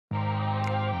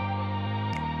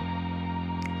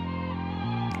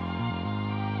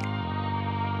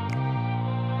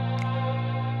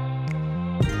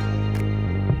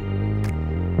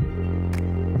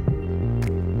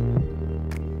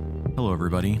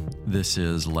everybody. This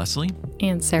is Leslie.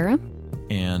 And Sarah.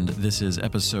 And this is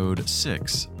episode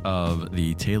 6 of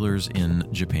the Tailors in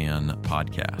Japan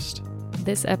podcast.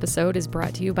 This episode is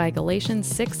brought to you by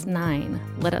Galatians 6:9.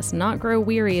 Let us not grow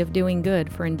weary of doing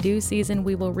good, for in due season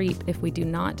we will reap if we do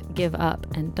not give up.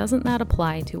 And doesn't that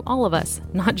apply to all of us,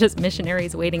 not just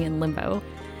missionaries waiting in limbo?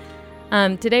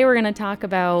 Today we're going to talk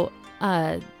about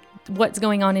what's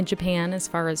going on in Japan as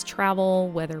far as travel,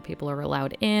 whether people are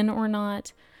allowed in or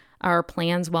not, our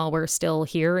plans while we're still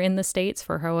here in the States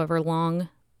for however long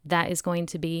that is going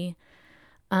to be,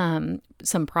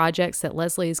 some projects that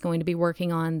Leslie is going to be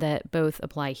working on that both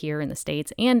apply here in the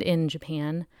States and in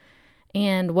Japan,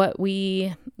 and what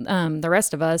we, the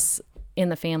rest of us in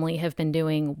the family, have been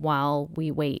doing while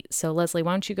we wait. So Leslie,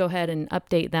 why don't you go ahead and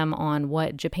update them on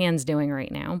what Japan's doing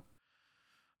right now?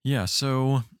 Yeah,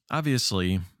 so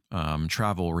obviously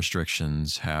travel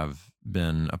restrictions have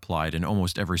been applied in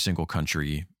almost every single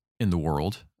country in the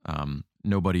world.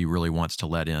 Nobody really wants to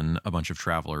let in a bunch of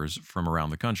travelers from around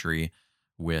the country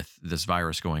with this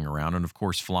virus going around. And of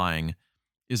course, flying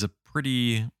is a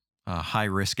pretty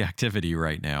high-risk activity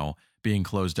right now, being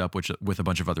closed up with a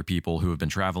bunch of other people who have been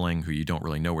traveling, who you don't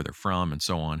really know where they're from, and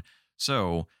so on.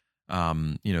 So,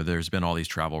 there's been all these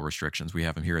travel restrictions. We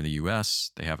have them here in the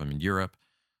U.S., they have them in Europe,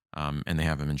 and they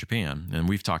have them in Japan. And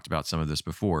we've talked about some of this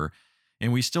before,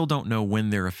 and we still don't know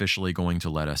when they're officially going to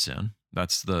let us in.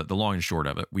 That's the long and short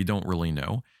of it. We don't really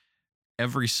know.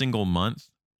 Every single month,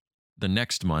 the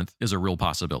next month is a real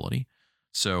possibility.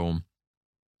 So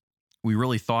we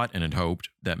really thought and had hoped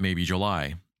that maybe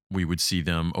July we would see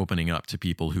them opening up to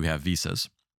people who have visas.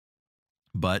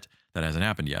 But that hasn't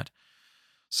happened yet.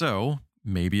 So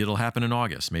maybe it'll happen in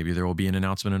August. Maybe there will be an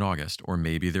announcement in August, or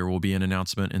maybe there will be an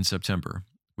announcement in September.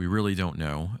 We really don't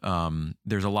know.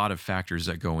 There's a lot of factors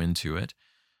that go into it.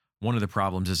 One of the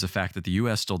problems is the fact that the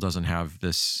U.S. still doesn't have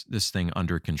this thing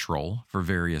under control for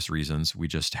various reasons. We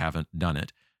just haven't done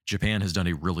it. Japan has done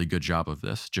a really good job of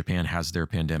this. Japan has their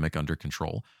pandemic under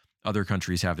control. Other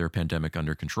countries have their pandemic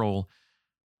under control.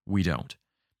 We don't.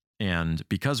 And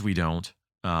because we don't,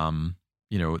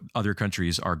 other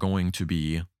countries are going to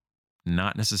be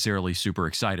not necessarily super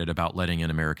excited about letting in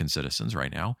American citizens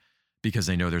right now, because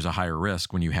they know there's a higher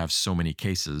risk when you have so many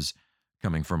cases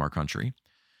coming from our country.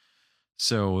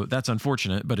 So that's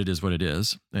unfortunate, but it is what it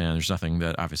is. And there's nothing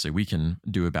that obviously we can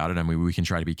do about it. I mean, we can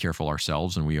try to be careful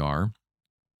ourselves, and we are.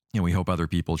 And we hope other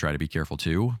people try to be careful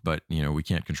too. But, we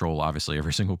can't control, obviously,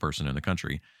 every single person in the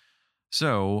country.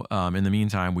 So in the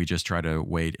meantime, we just try to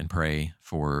wait and pray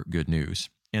for good news.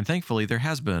 And thankfully, there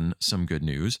has been some good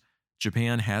news.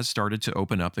 Japan has started to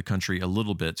open up the country a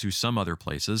little bit to some other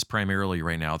places. Primarily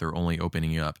right now, they're only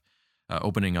opening up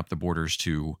the borders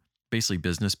to basically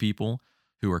business people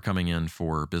who are coming in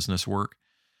for business work.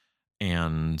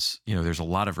 And, there's a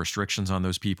lot of restrictions on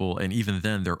those people. And even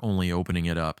then, they're only opening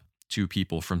it up to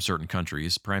people from certain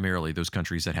countries, primarily those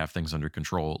countries that have things under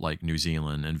control, like New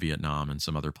Zealand and Vietnam and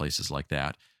some other places like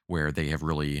that, where they have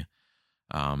really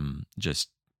just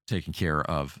taken care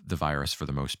of the virus for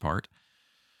the most part.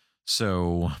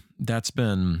 So that's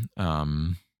been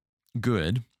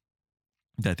good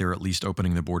that they're at least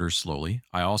opening the borders slowly.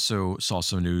 I also saw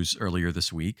some news earlier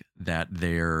this week that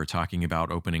they're talking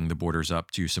about opening the borders up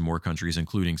to some more countries,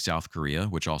 including South Korea,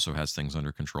 which also has things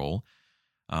under control,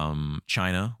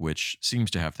 China, which seems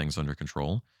to have things under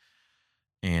control,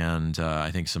 and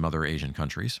I think some other Asian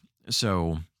countries.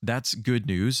 So that's good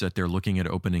news that they're looking at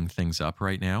opening things up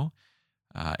right now.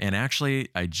 And actually,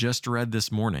 I just read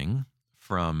this morning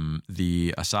from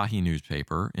the Asahi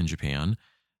newspaper in Japan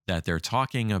that they're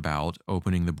talking about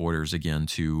opening the borders again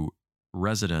to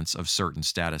residents of certain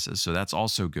statuses. So that's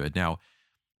also good. Now,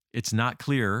 it's not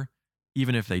clear,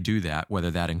 even if they do that, whether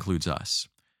that includes us.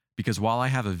 Because while I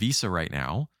have a visa right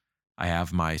now, I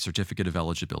have my certificate of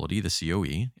eligibility, the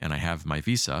COE, and I have my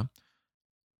visa.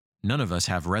 None of us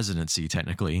have residency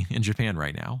technically in Japan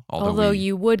right now. Although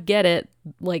you would get it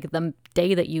like the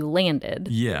day that you landed.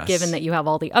 Yes. Given that you have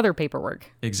all the other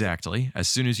paperwork. Exactly. As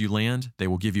soon as you land, they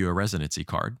will give you a residency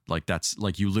card. That's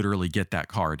you literally get that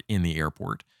card in the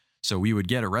airport. So we would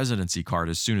get a residency card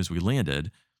as soon as we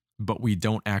landed, but we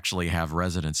don't actually have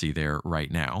residency there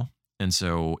right now. And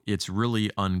so it's really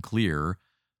unclear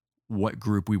what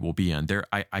group we will be in.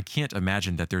 I can't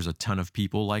imagine that there's a ton of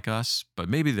people like us, but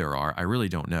maybe there are. I really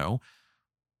don't know.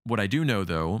 What I do know,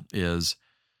 though, is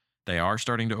they are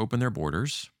starting to open their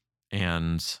borders,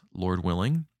 and Lord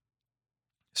willing,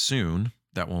 soon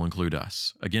that will include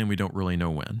us. Again, we don't really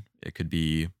know when. It could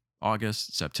be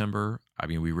August, September. I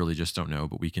mean, we really just don't know,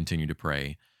 but we continue to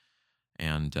pray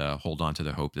and hold on to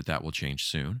the hope that will change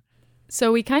soon.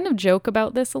 So we kind of joke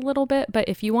about this a little bit, but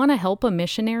if you want to help a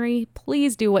missionary,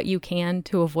 please do what you can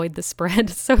to avoid the spread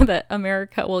so that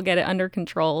America will get it under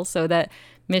control, so that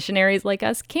missionaries like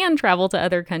us can travel to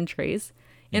other countries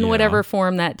in whatever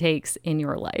form that takes in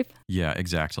your life. Yeah,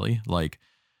 exactly. Like,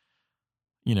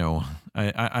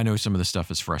 I know some of the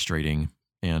stuff is frustrating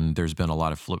and there's been a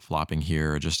lot of flip-flopping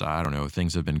here. Just, I don't know,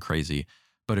 things have been crazy.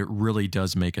 But it really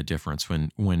does make a difference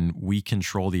when we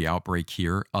control the outbreak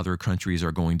here. Other countries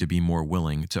are going to be more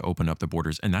willing to open up the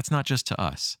borders. And that's not just to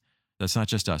us. That's not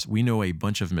just us. We know a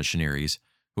bunch of missionaries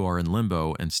who are in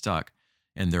limbo and stuck,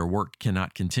 and their work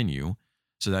cannot continue.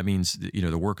 So that means,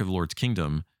 the work of the Lord's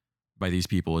kingdom by these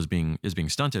people is being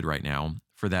stunted right now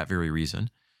for that very reason.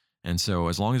 And so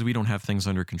as long as we don't have things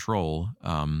under control,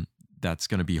 that's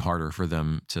going to be harder for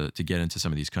them to get into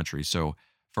some of these countries. So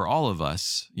for all of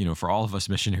us,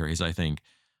 missionaries, I think,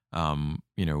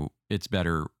 it's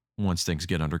better once things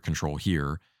get under control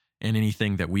here, and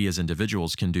anything that we as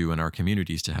individuals can do in our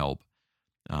communities to help,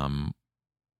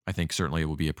 I think certainly it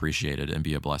will be appreciated and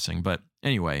be a blessing. But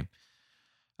anyway,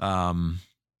 all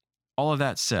of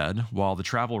that said, while the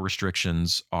travel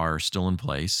restrictions are still in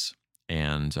place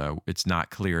and it's not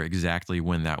clear exactly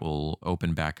when that will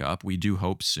open back up, we do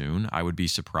hope soon. I would be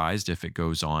surprised if it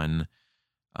goes on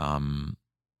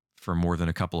for more than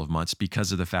a couple of months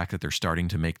because of the fact that they're starting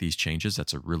to make these changes.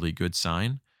 That's a really good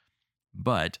sign,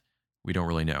 but we don't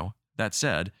really know. That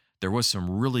said, there was some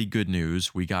really good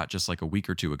news we got just like a week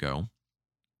or two ago,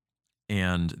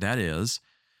 and that is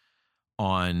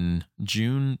on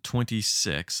June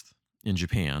 26th in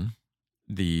Japan,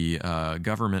 the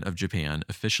government of Japan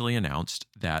officially announced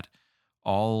that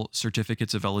all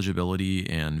certificates of eligibility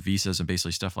and visas and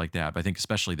basically stuff like that, but I think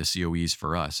especially the COEs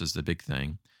for us is the big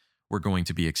thing, we're going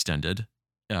to be extended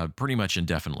pretty much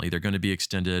indefinitely. They're going to be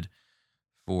extended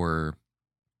for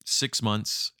 6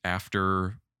 months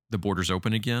after the borders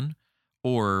open again,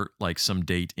 or like some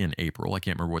date in April. I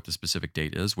can't remember what the specific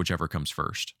date is, whichever comes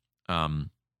first.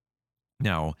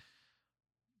 Now,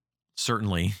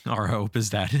 certainly our hope is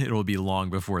that it'll be long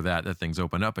before that things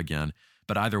open up again.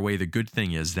 But either way, the good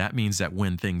thing is that means that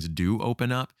when things do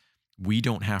open up, we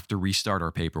don't have to restart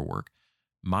our paperwork.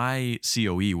 My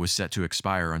COE was set to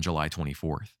expire on July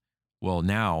 24th. Well,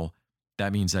 now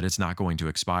that means that it's not going to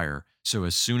expire. So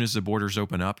as soon as the borders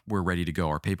open up, we're ready to go.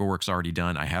 Our paperwork's already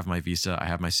done. I have my visa. I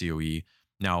have my COE.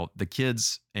 Now, the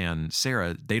kids and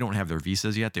Sarah, they don't have their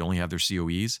visas yet. They only have their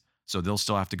COEs. So they'll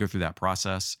still have to go through that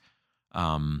process.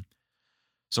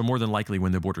 So more than likely,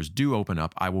 when the borders do open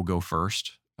up, I will go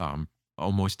first.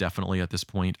 Almost definitely at this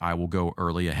point, I will go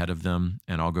early ahead of them,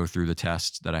 and I'll go through the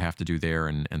tests that I have to do there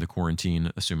and the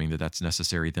quarantine, assuming that that's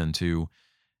necessary then too.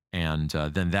 And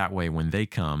then that way, when they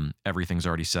come, everything's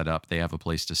already set up. They have a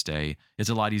place to stay. It's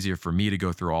a lot easier for me to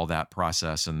go through all that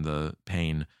process and the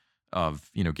pain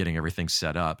of, getting everything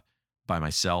set up by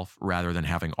myself rather than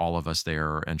having all of us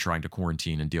there and trying to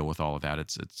quarantine and deal with all of that.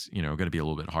 It's going to be a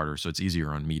little bit harder. So it's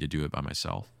easier on me to do it by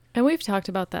myself. And we've talked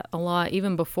about that a lot,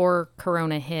 even before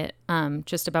Corona hit,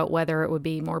 just about whether it would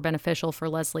be more beneficial for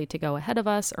Leslie to go ahead of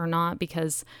us or not,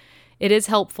 because it is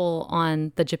helpful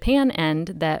on the Japan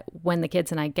end that when the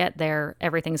kids and I get there,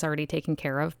 everything's already taken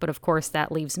care of. But of course, that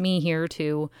leaves me here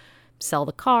to sell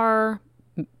the car,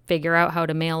 figure out how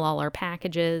to mail all our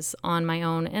packages on my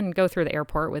own, and go through the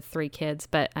airport with 3 kids.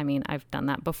 But I mean, I've done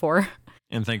that before.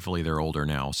 And thankfully, they're older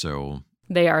now, so...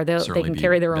 They can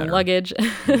carry their own luggage.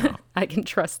 Yeah. I can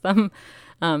trust them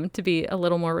to be a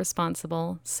little more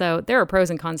responsible. So there are pros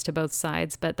and cons to both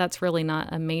sides, but that's really not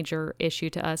a major issue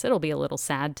to us. It'll be a little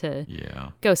sad to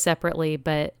go separately,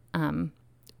 but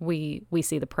we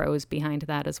see the pros behind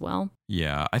that as well.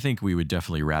 Yeah, I think we would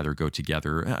definitely rather go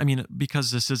together. I mean,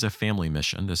 because this is a family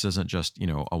mission. This isn't just,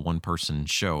 a one-person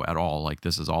show at all. Like,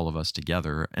 this is all of us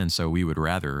together. And so we would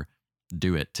rather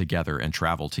do it together and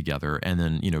travel together and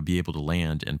then, be able to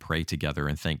land and pray together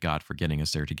and thank God for getting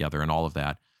us there together and all of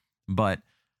that. But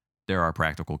there are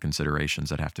practical considerations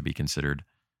that have to be considered.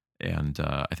 And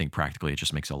I think practically it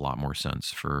just makes a lot more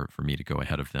sense for me to go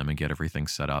ahead of them and get everything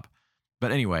set up.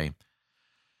 But anyway,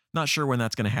 not sure when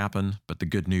that's going to happen, but the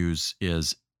good news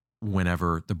is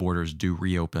whenever the borders do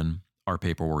reopen, our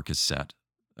paperwork is set.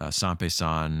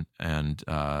 Sanpei-san and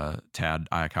Tad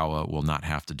Ayakawa will not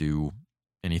have to do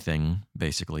anything.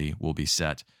 Basically will be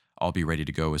set. I'll be ready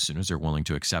to go as soon as they're willing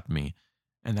to accept me.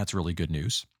 And that's really good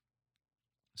news.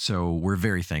 So we're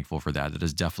very thankful for that. It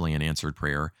is definitely an answered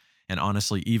prayer. And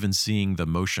honestly, even seeing the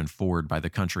motion forward by the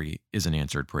country is an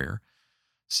answered prayer.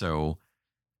 So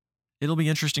it'll be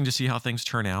interesting to see how things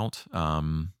turn out.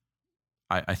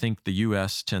 I think the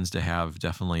U.S. tends to have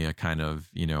definitely a kind of,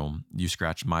 you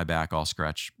scratch my back, I'll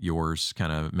scratch yours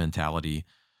kind of mentality.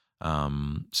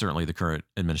 Certainly the current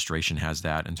administration has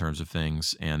that in terms of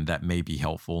things, and that may be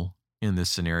helpful in this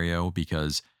scenario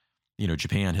because,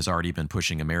 Japan has already been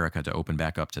pushing America to open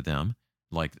back up to them,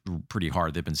 like pretty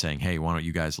hard. They've been saying, hey, why don't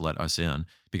you guys let us in?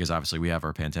 Because obviously we have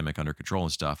our pandemic under control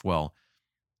and stuff. Well,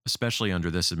 especially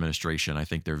under this administration, I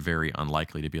think they're very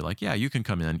unlikely to be like, yeah, you can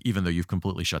come in, even though you've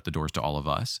completely shut the doors to all of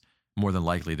us. More than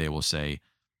likely, they will say,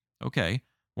 okay,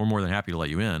 we're more than happy to let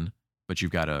you in, but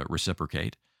you've got to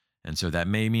reciprocate. And so that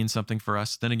may mean something for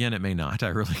us. Then again, it may not. I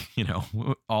really,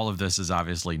 all of this is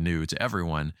obviously new to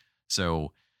everyone.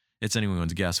 So it's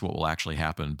anyone's guess what will actually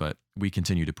happen. But we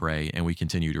continue to pray and we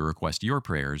continue to request your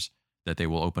prayers that they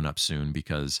will open up soon,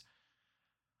 because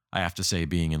I have to say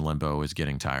being in limbo is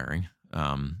getting tiring.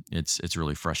 It's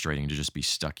really frustrating to just be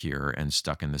stuck here and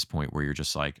stuck in this point where you're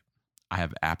just like, I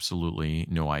have absolutely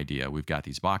no idea. We've got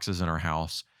these boxes in our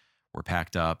house. We're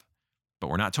packed up, but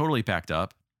we're not totally packed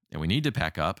up. And we need to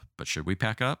pack up, but should we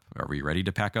pack up? Are we ready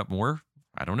to pack up more?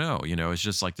 I don't know. It's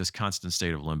just like this constant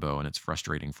state of limbo, and it's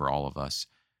frustrating for all of us.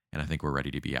 And I think we're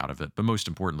ready to be out of it. But most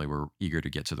importantly, we're eager to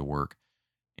get to the work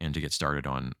and to get started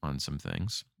on some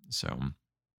things. So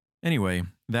anyway,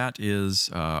 that is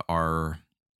our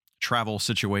travel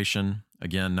situation.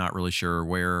 Again, not really sure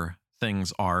where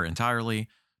things are entirely,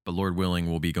 but Lord willing,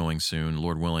 we'll be going soon.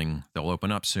 Lord willing, they'll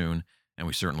open up soon. And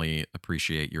we certainly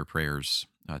appreciate your prayers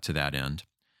to that end.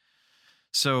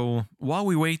 So while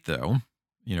we wait, though,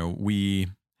 we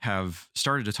have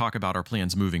started to talk about our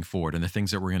plans moving forward and the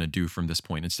things that we're going to do from this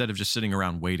point. Instead of just sitting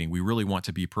around waiting, we really want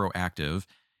to be proactive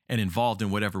and involved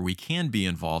in whatever we can be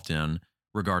involved in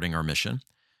regarding our mission.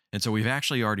 And so we've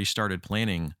actually already started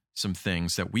planning some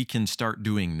things that we can start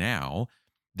doing now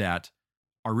that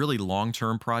are really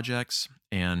long-term projects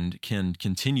and can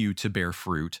continue to bear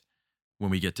fruit when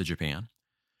we get to Japan.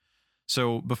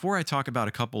 So before I talk about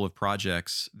a couple of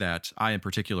projects that I in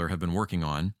particular have been working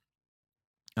on,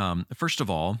 first of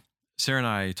all, Sarah and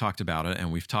I talked about it,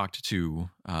 and we've talked to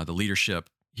the leadership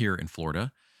here in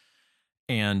Florida.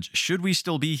 And should we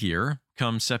still be here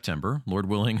come September, Lord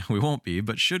willing, we won't be,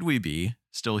 but should we be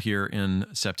still here in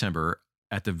September,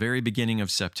 at the very beginning of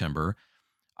September,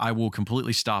 I will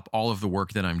completely stop all of the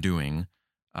work that I'm doing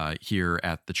here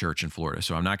at the church in Florida.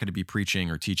 So I'm not going to be preaching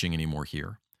or teaching anymore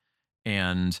here.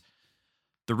 And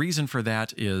the reason for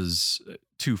that is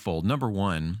twofold. Number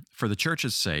one, for the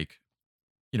church's sake,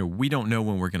 we don't know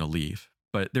when we're going to leave,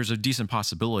 but there's a decent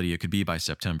possibility it could be by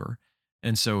September.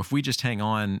 And so if we just hang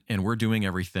on and we're doing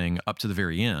everything up to the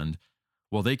very end,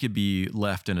 well, they could be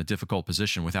left in a difficult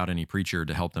position without any preacher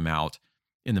to help them out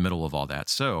in the middle of all that.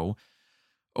 So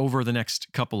over the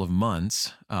next couple of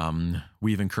months,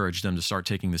 we've encouraged them to start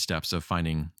taking the steps of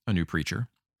finding a new preacher.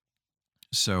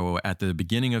 So at the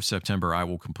beginning of September, I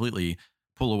will completely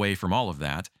pull away from all of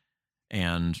that.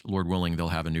 And Lord willing, they'll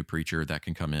have a new preacher that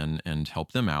can come in and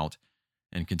help them out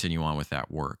and continue on with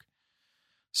that work.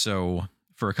 So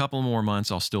for a couple more months,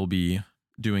 I'll still be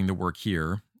doing the work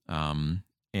here.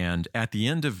 And at the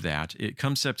end of that, it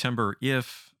comes September,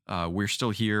 if we're still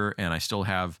here and I still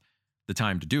have the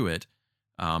time to do it,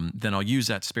 then I'll use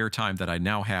that spare time that I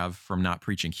now have from not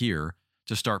preaching here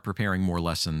to start preparing more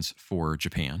lessons for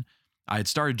Japan. I had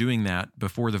started doing that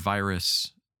before the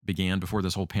virus began, before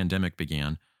this whole pandemic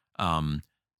began.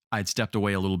 I'd stepped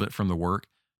away a little bit from the work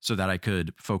so that I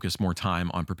could focus more time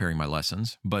on preparing my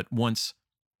lessons. But once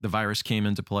the virus came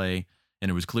into play and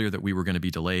it was clear that we were going to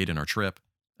be delayed in our trip,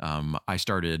 I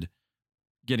started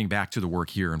getting back to the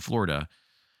work here in Florida.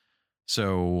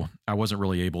 So I wasn't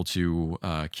really able to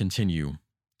continue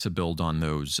to build on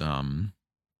those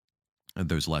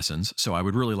lessons. So I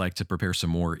would really like to prepare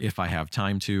some more if I have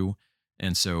time to.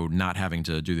 And so not having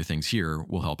to do the things here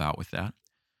will help out with that.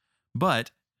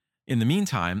 But in the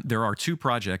meantime, there are two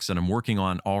projects that I'm working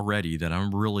on already that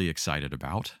I'm really excited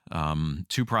about.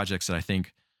 Two projects that I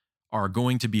think are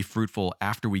going to be fruitful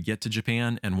after we get to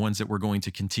Japan, and ones that we're going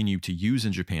to continue to use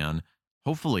in Japan,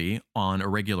 hopefully on a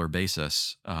regular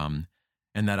basis, and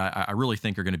that I really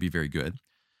think are going to be very good.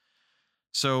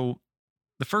 So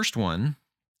the first one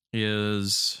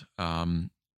is,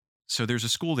 so there's a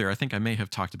school there. I think I may have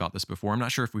talked about this before. I'm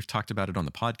not sure if we've talked about it on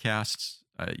the podcast.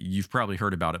 You've probably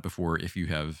heard about it before if you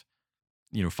have,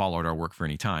 followed our work for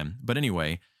any time. But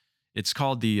anyway, it's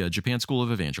called the Japan School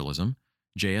of Evangelism,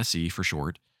 JSE for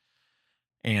short.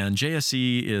 And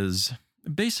JSE is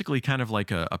basically kind of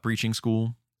like a preaching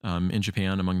school in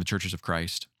Japan among the churches of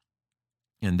Christ.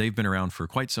 And they've been around for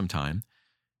quite some time.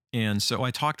 And so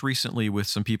I talked recently with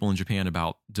some people in Japan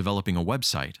about developing a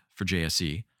website for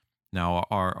JSE. Now,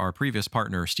 our previous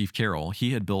partner, Steve Carroll,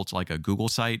 he had built like a Google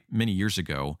site many years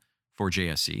ago for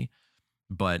JSE.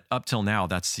 But up till now,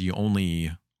 that's the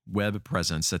only web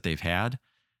presence that they've had.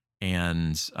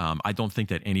 And I don't think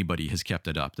that anybody has kept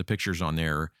it up. The pictures on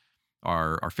there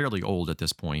are fairly old at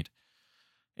this point,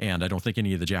 and I don't think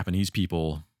any of the Japanese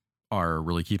people are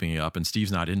really keeping it up. And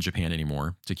Steve's not in Japan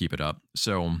anymore to keep it up.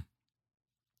 So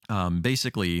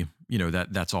basically,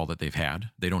 that's all that they've had.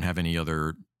 They don't have any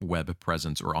other web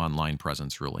presence or online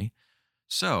presence really.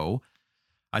 So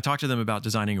I talked to them about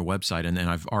designing a website, and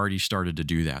I've already started to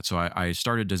do that. So I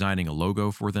started designing a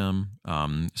logo for them,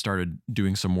 started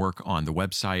doing some work on the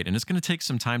website, and it's going to take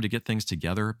some time to get things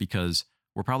together because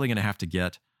we're probably going to have to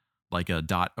get like a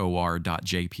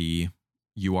 .or.jp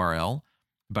URL,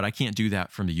 but I can't do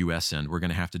that from the US end. We're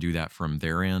going to have to do that from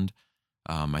their end.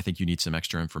 I think you need some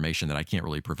extra information that I can't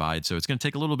really provide. So it's going to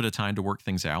take a little bit of time to work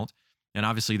things out. And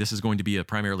obviously, this is going to be a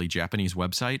primarily Japanese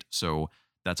website. So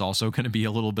that's also going to be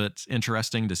a little bit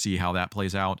interesting to see how that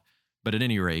plays out. But at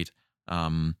any rate,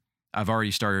 I've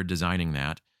already started designing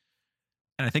that.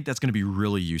 And I think that's going to be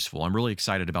really useful. I'm really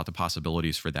excited about the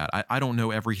possibilities for that. I don't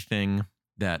know everything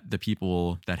that the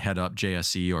people that head up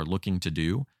JSE are looking to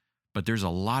do, but there's a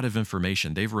lot of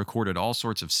information. They've recorded all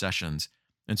sorts of sessions.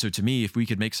 And so to me, if we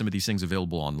could make some of these things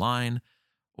available online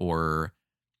or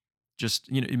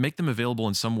just make them available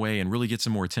in some way and really get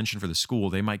some more attention for the school,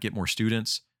 they might get more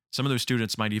students. Some of those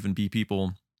students might even be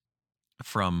people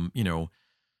from,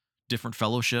 different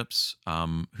fellowships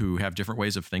who have different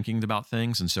ways of thinking about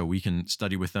things. And so we can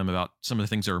study with them about some of the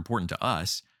things that are important to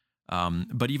us.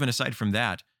 But even aside from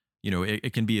that,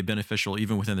 it can be beneficial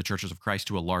even within the Churches of Christ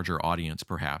to a larger audience,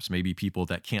 perhaps. Maybe people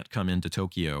that can't come into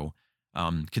Tokyo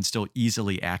can still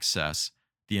easily access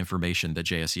the information that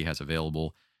JSE has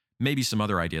available. Maybe some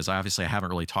other ideas. I haven't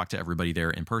really talked to everybody there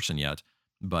in person yet,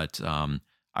 but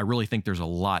I really think there's a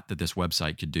lot that this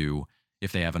website could do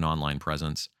if they have an online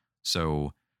presence.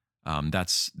 So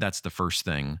that's the first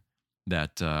thing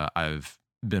that I've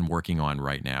been working on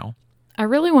right now. I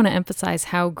really want to emphasize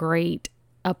how great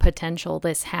a potential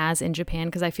this has in Japan,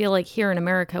 because I feel like here in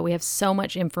America, we have so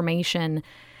much information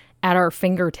at our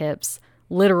fingertips,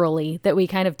 literally, that we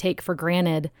kind of take for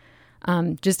granted.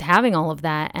 Just having all of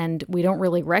that, and we don't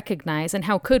really recognize, and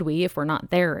how could we if we're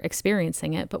not there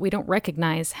experiencing it, but we don't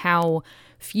recognize how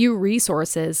few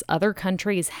resources other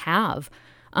countries have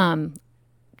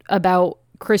about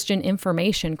Christian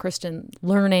information, Christian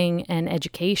learning and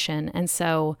education. And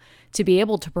so to be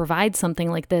able to provide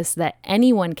something like this that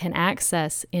anyone can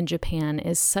access in Japan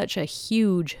is such a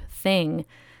huge thing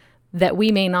that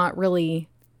we may not really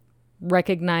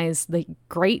recognize the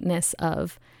greatness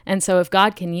of. And so if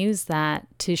God can use that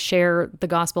to share the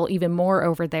gospel even more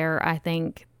over there, I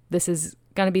think this is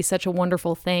going to be such a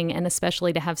wonderful thing. And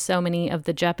especially to have so many of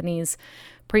the Japanese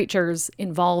preachers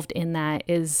involved in that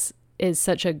is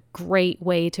such a great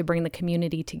way to bring the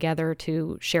community together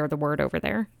to share the word over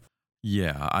there.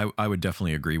 Yeah, I would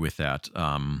definitely agree with that.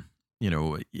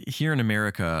 Here in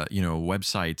America,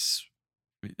 websites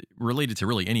related to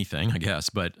really anything, I guess,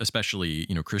 but especially,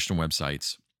 Christian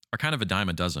websites are kind of a dime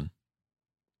a dozen.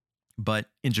 But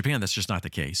in Japan, that's just not the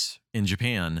case. In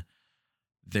Japan,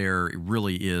 there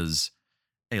really is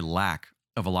a lack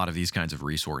of a lot of these kinds of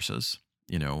resources,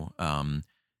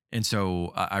 and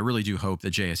so I really do hope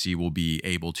that JSE will be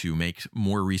able to make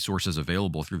more resources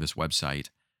available through this website,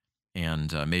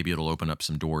 and maybe it'll open up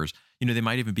some doors. They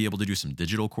might even be able to do some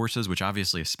digital courses, which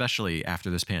obviously, especially after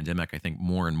this pandemic, I think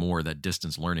more and more that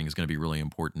distance learning is going to be really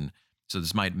important. So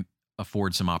this might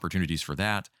afford some opportunities for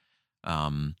that.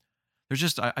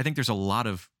 I think there's a lot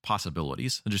of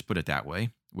possibilities, I'll just put it that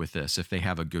way, with this. If they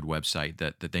have a good website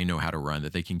that they know how to run,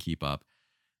 that they can keep up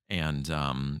and,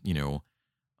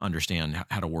 understand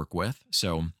how to work with.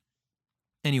 So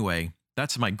anyway,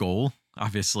 that's my goal.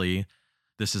 Obviously,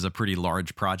 this is a pretty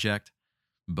large project,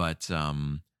 but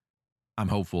I'm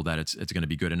hopeful that it's going to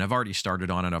be good. And I've already started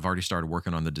on it. I've already started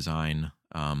working on the design,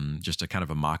 just a kind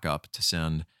of a mock-up to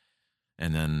send,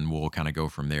 and then we'll kind of go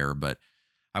from there. But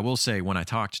I will say, when I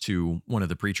talked to one of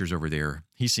the preachers over there,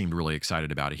 he seemed really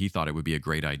excited about it. He thought it would be a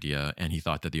great idea, and he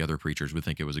thought that the other preachers would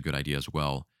think it was a good idea as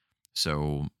well.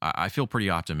 So I feel pretty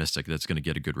optimistic that it's going to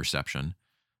get a good reception.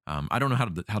 I don't know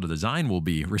how the design will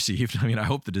be received. I mean, I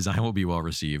hope the design will be well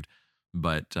received,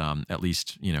 but at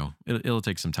least, it'll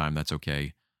take some time. That's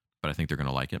okay. But I think they're going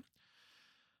to like it.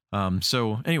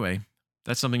 So anyway,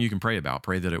 that's something you can pray about.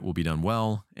 Pray that it will be done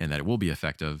well and that it will be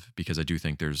effective, because I do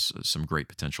think there's some great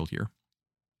potential here.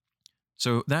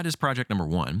 So that is project number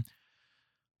 1.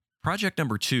 Project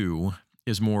number 2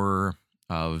 is more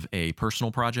of a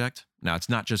personal project. Now, it's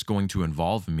not just going to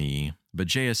involve me, but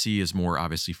JSE is more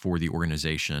obviously for the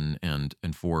organization and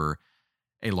for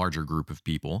a larger group of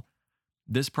people.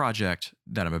 This project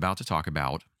that I'm about to talk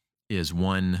about is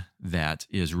one that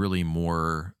is really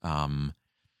more,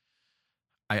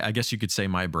 I guess you could say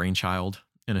my brainchild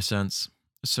in a sense.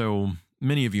 So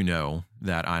many of you know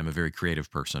that I'm a very creative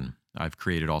person. I've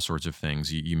created all sorts of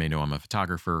things. You may know I'm a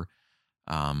photographer.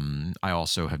 I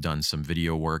also have done some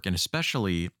video work, and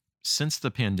especially since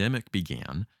the pandemic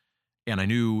began, and I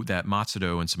knew that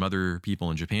Matsudo and some other people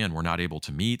in Japan were not able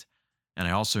to meet. And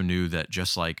I also knew that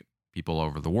just like people all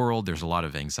over the world, there's a lot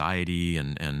of anxiety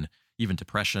and even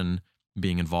depression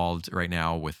being involved right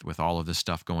now with all of this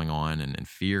stuff going on and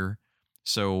fear.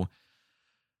 So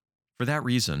for that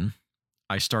reason,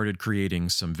 I started creating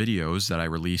some videos that I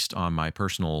released on my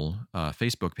personal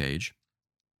Facebook page.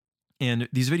 And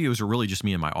these videos were really just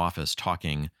me in my office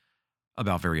talking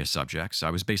about various subjects.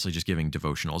 I was basically just giving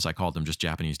devotionals. I called them just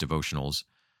Japanese devotionals.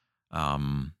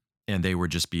 And they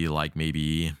would just be like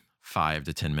maybe 5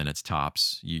 to 10 minutes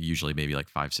tops, usually maybe like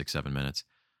 5, 6, 7 minutes.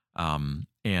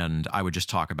 And I would just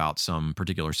talk about some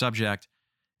particular subject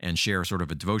and share sort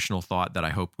of a devotional thought that I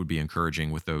hope would be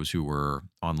encouraging with those who were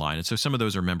online. And so some of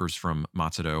those are members from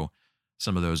Matsudo.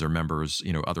 Some of those are members,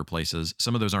 other places.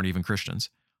 Some of those aren't even Christians.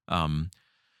 And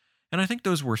I think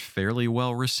those were fairly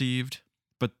well received.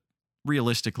 But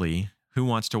realistically, who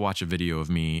wants to watch a video of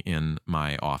me in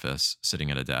my office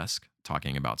sitting at a desk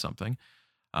talking about something?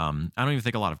 I don't even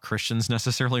think a lot of Christians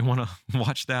necessarily want to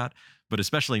watch that, but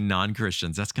especially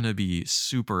non-Christians, that's going to be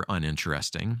super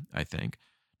uninteresting, I think.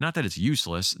 Not that it's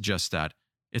useless, just that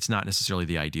it's not necessarily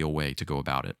the ideal way to go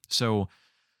about it. So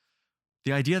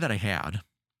the idea that I had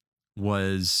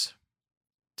was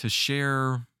to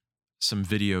share some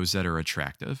videos that are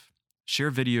attractive,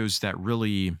 share videos that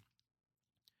really,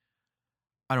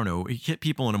 I don't know, hit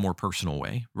people in a more personal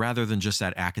way rather than just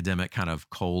that academic kind of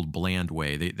cold, bland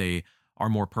way. They are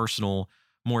more personal,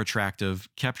 more attractive,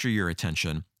 capture your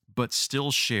attention, but still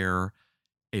share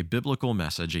a biblical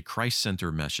message, a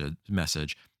Christ-centered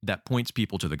message that points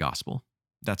people to the gospel.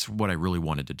 That's what I really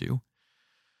wanted to do.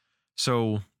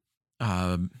 So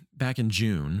back in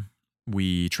June,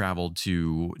 we traveled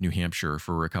to New Hampshire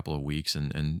for a couple of weeks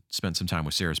and spent some time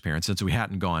with Sarah's parents. Since we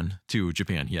hadn't gone to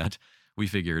Japan yet, we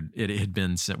figured it had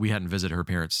been, we hadn't visited her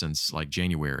parents since like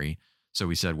January. So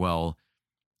we said, well,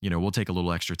 we'll take a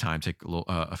little extra time, take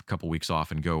a couple weeks off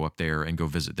and go up there and go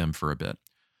visit them for a bit.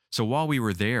 So while we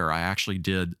were there, I actually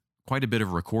did quite a bit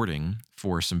of recording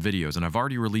for some videos, and I've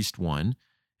already released one.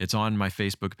 It's on my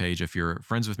Facebook page. If you're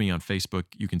friends with me on Facebook,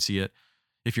 you can see it.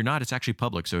 If you're not, it's actually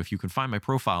public. So if you can find my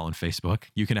profile on Facebook,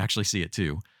 you can actually see it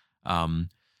too.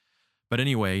 But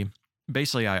anyway,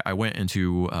 basically I went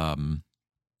into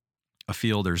a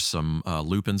field. There's some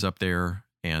lupins up there,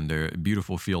 and they're a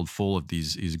beautiful field full of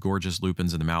these gorgeous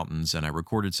lupins in the mountains. And I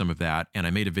recorded some of that, and I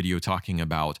made a video talking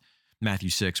about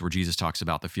Matthew 6, where Jesus talks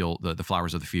about the field, the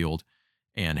flowers of the field,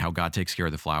 and how God takes care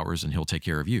of the flowers and he'll take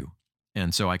care of you.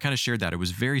 And so I kind of shared that. It was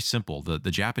very simple. The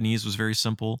Japanese was very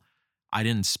simple. I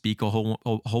didn't speak a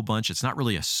whole bunch. It's not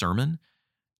really a sermon.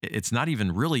 It's not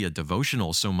even really a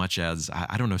devotional so much as,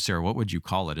 I don't know, Sarah, what would you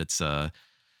call it? It's a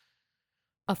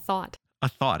thought. A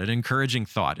thought, an encouraging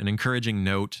thought, an encouraging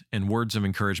note, and words of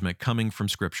encouragement coming from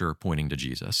Scripture pointing to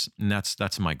Jesus. And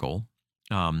that's my goal.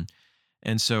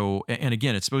 And so, and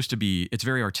again, it's supposed to be, it's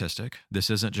very artistic.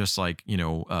 This isn't just like,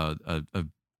 a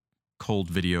cold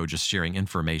video just sharing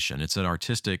information. It's an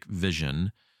artistic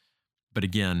vision, but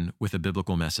again, with a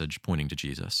biblical message pointing to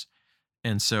Jesus.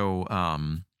 And so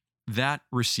that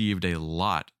received a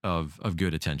lot of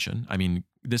good attention. I mean,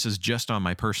 this is just on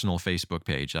my personal Facebook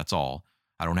page. That's all.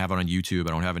 I don't have it on YouTube.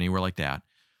 I don't have it anywhere like that.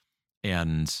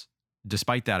 And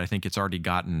despite that, I think it's already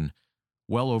gotten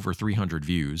well over 300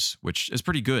 views, which is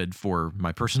pretty good for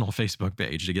my personal Facebook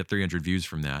page to get 300 views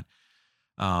from that.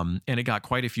 And it got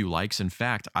quite a few likes. In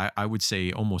fact, I would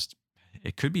say almost,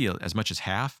 it could be as much as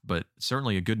half, but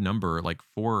certainly a good number, like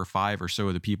 4 or 5 or so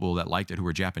of the people that liked it, who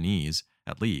were Japanese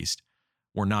at least,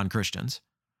 were non-Christians.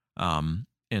 And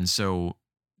so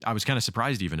I was kind of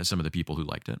surprised even at some of the people who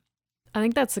liked it. I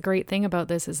think that's the great thing about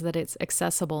this, is that it's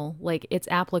accessible, like it's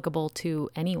applicable to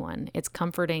anyone. It's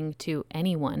comforting to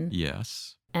anyone.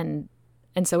 Yes. And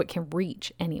so it can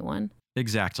reach anyone.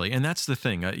 Exactly. And that's the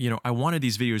thing. I wanted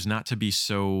these videos not to be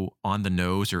so on the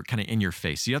nose or kind of in your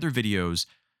face. The other videos,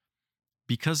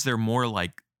 because they're more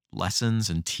like lessons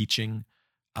and teaching,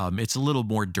 it's a little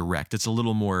more direct. It's a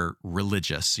little more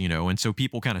religious, and so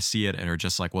people kind of see it and are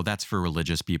just like, well, that's for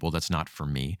religious people. That's not for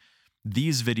me.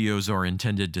 These videos are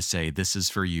intended to say, this is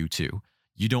for you too.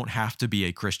 You don't have to be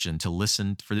a Christian to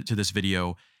listen to this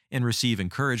video and receive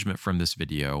encouragement from this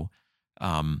video,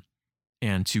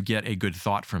 and to get a good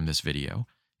thought from this video.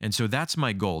 And so that's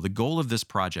my goal. The goal of this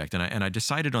project, and I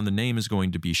decided on the name is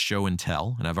going to be Show and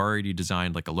Tell, and I've already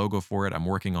designed like a logo for it. I'm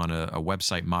working on a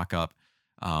website mock-up.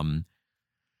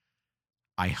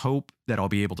 I hope that I'll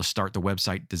be able to start the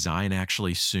website design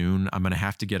actually soon. I'm going to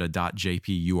have to get a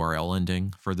 .jp URL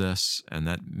ending for this, and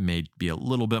that may be a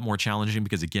little bit more challenging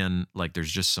because, again, like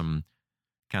there's just some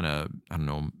kind of, I don't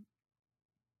know,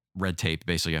 red tape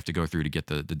basically you have to go through to get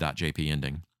the .jp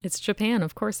ending. It's Japan.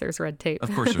 Of course there's red tape.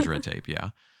 Of course there's red tape, yeah.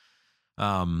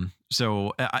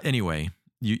 Anyway,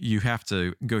 you have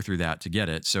to go through that to get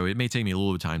it. So it may take me a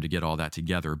little bit of time to get all that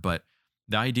together, but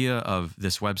the idea of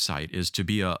this website is to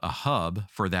be a hub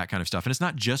for that kind of stuff. And it's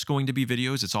not just going to be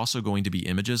videos, it's also going to be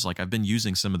images. Like I've been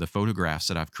using some of the photographs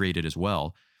that I've created as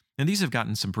well. And these have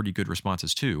gotten some pretty good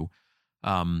responses too.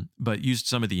 But used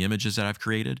some of the images that I've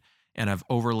created, and I've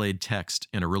overlaid text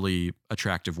in a really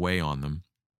attractive way on them.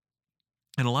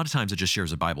 And a lot of times it just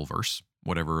shares a Bible verse,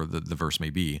 whatever the verse may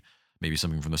be, maybe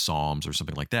something from the Psalms or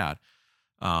something like that.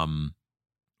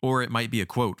 Or it might be a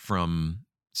quote from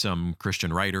some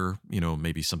Christian writer,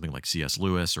 maybe something like C.S.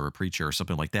 Lewis or a preacher or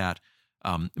something like that.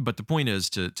 But the point is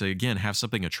to again, have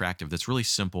something attractive that's really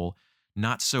simple,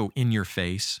 not so in your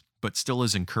face, but still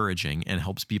is encouraging and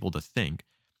helps people to think.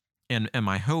 And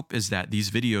my hope is that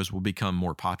these videos will become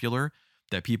more popular,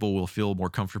 that people will feel more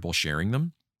comfortable sharing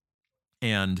them,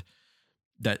 and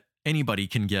that anybody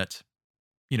can get,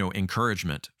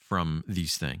 encouragement from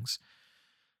these things.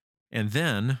 And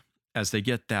then as they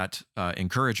get that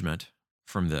encouragement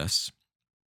from this,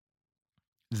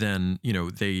 then,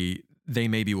 they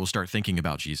maybe will start thinking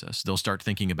about Jesus. They'll start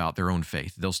thinking about their own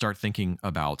faith. They'll start thinking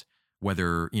about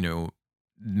whether,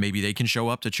 maybe they can show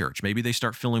up to church. Maybe they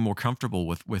start feeling more comfortable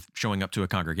with showing up to a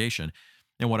congregation.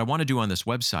 And what I want to do on this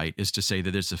website is to say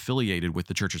that it's affiliated with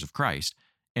the Churches of Christ,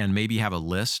 and maybe have a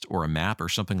list or a map or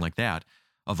something like that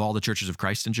of all the Churches of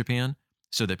Christ in Japan,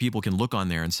 so that people can look on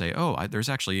there and say, oh, there's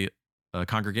actually a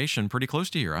congregation pretty close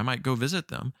to here. I might go visit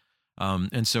them.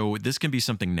 And so this can be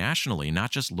something nationally,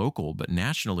 not just local, but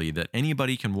nationally, that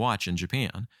anybody can watch in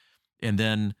Japan, and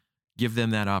then give them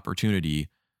that opportunity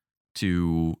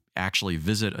to actually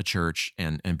visit a church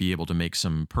and be able to make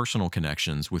some personal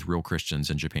connections with real Christians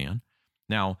in Japan.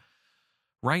 Now,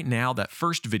 right now, that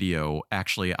first video,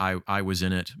 actually, I was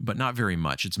in it, but not very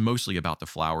much. It's mostly about the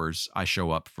flowers. I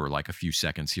show up for like a few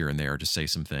seconds here and there to say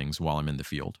some things while I'm in the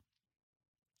field.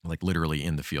 Like literally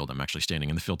in the field. I'm actually standing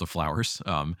in the field of flowers,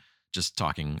 just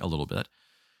talking a little bit.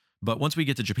 But once we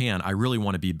get to Japan, I really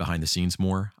want to be behind the scenes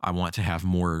more. I want to have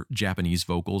more Japanese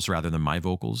vocals rather than my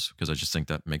vocals, because I just think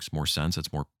that makes more sense.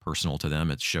 It's more personal to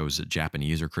them. It shows that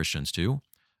Japanese are Christians too.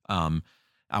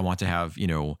 I want to have,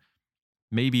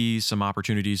 maybe some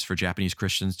opportunities for Japanese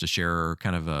Christians to share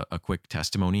kind of a quick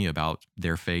testimony about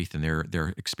their faith and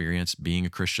their experience being a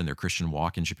Christian, their Christian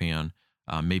walk in Japan.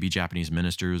 Maybe Japanese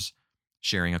ministers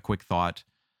sharing a quick thought,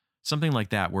 something like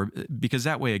that, because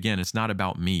that way, again, it's not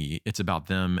about me, it's about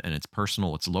them, and it's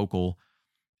personal, it's local,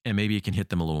 and maybe it can hit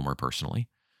them a little more personally.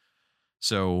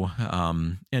 So,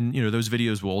 those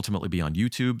videos will ultimately be on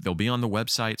YouTube. They'll be on the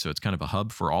website, so it's kind of a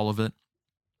hub for all of it.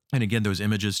 And again, those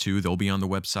images too, they'll be on the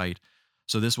website.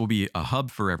 So this will be a hub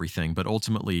for everything, but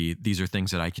ultimately these are things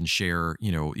that I can share.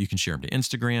 You can share them to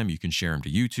Instagram, you can share them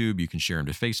to YouTube, you can share them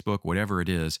to Facebook, whatever it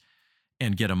is,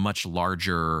 and get a much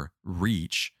larger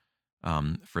reach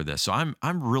for this. So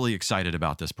I'm really excited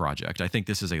about this project. I think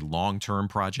this is a long-term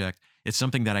project. It's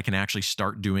something that I can actually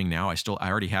start doing now. I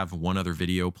already have one other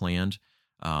video planned.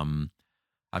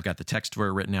 I've got the text for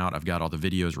it written out. I've got all the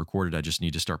videos recorded. I just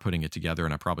need to start putting it together,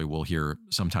 and I probably will here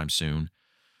sometime soon.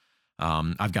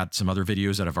 I've got some other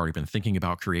videos that I've already been thinking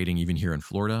about creating, even here in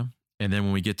Florida. And then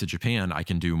when we get to Japan, I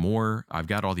can do more. I've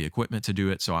got all the equipment to do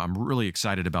it. So I'm really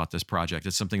excited about this project.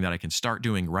 It's something that I can start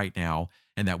doing right now,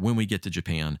 and that when we get to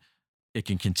Japan, it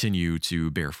can continue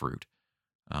to bear fruit.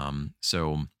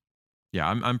 Yeah,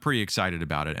 I'm pretty excited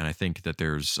about it. And I think that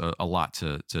there's a lot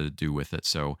to do with it.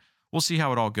 So we'll see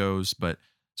how it all goes, but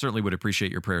certainly would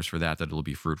appreciate your prayers for that it'll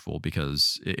be fruitful,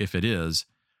 because if it is,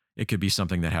 it could be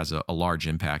something that has a large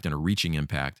impact and a reaching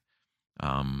impact,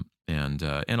 and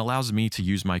allows me to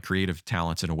use my creative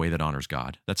talents in a way that honors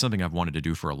God. That's something I've wanted to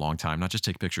do for a long time, not just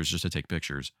take pictures just to take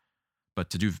pictures, but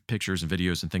to do pictures and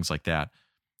videos and things like that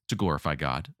to glorify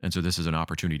God. And so this is an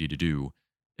opportunity to do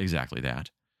exactly that.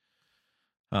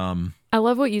 I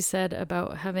love what you said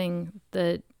about having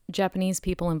the Japanese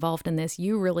people involved in this.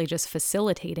 You really just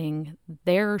facilitating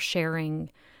their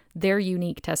sharing their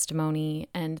unique testimony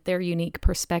and their unique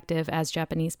perspective as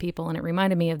Japanese people. And it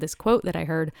reminded me of this quote that I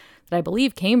heard that I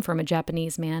believe came from a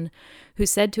Japanese man who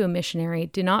said to a missionary,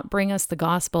 "Do not bring us the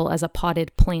gospel as a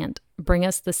potted plant. Bring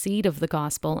us the seed of the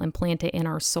gospel and plant it in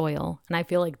our soil." And I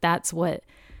feel like that's what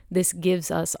this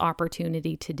gives us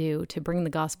opportunity to do, to bring the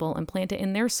gospel and plant it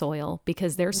in their soil,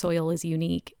 because their soil is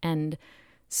unique and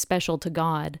special to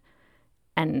God.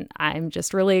 And I'm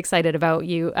just really excited about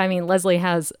you. I mean, Leslie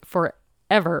has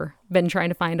forever been trying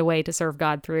to find a way to serve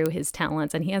God through his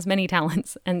talents, and he has many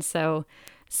talents. And so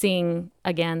seeing,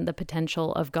 again, the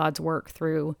potential of God's work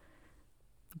through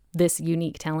this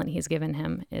unique talent he's given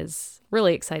him is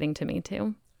really exciting to me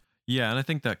too. Yeah, and I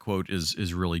think that quote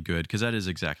is really good because that is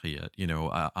exactly it.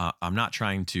 I'm not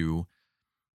trying to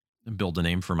build a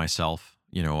name for myself.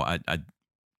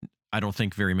 I don't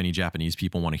think very many Japanese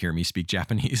people want to hear me speak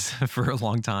Japanese for a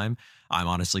long time. I'm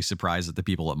honestly surprised that the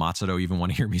people at Matsudo even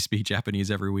want to hear me speak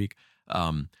Japanese every week.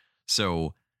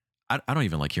 So I don't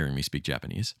even like hearing me speak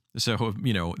Japanese. So,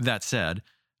 that said,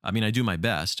 I mean, I do my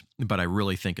best, but I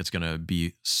really think it's going to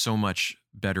be so much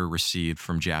better received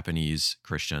from Japanese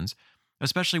Christians,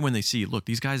 especially when they see, look,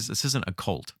 these guys, this isn't a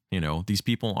cult. These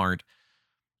people aren't,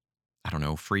 I don't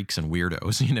know, freaks and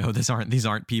weirdos. These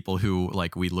aren't people who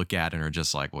like we look at and are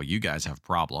just like, well, you guys have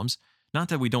problems. Not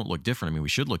that we don't look different. I mean, we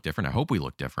should look different. I hope we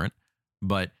look different,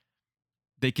 but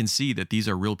they can see that these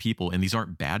are real people and these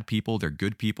aren't bad people. They're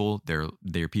good people.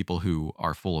 They're people who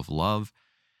are full of love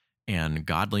and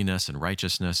godliness and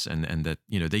righteousness, and that,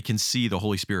 they can see the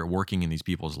Holy Spirit working in these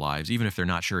people's lives, even if they're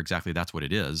not sure exactly that's what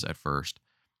it is at first.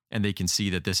 And they can see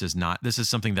that this is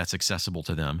something that's accessible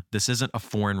to them. This isn't a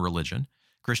foreign religion.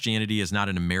 Christianity is not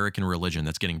an American religion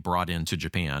that's getting brought into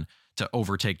Japan to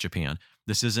overtake Japan.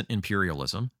 This isn't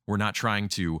imperialism. We're not trying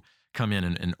to come in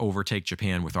and overtake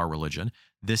Japan with our religion.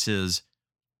 This is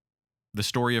the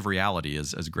story of reality,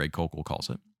 as Greg Koukl calls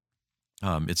it.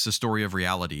 It's the story of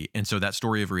reality. And so that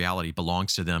story of reality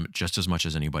belongs to them just as much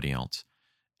as anybody else.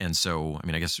 And so, I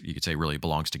mean, I guess you could say really it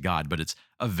belongs to God, but it's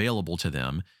available to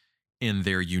them in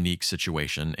their unique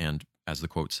situation and, as the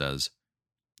quote says,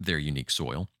 their unique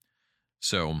soil.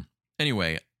 So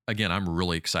anyway, again, I'm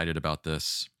really excited about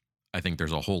this. I think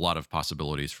there's a whole lot of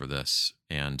possibilities for this,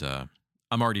 and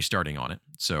I'm already starting on it.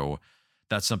 So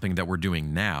that's something that we're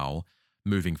doing now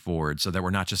moving forward, so that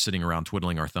we're not just sitting around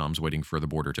twiddling our thumbs waiting for the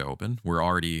border to open. We're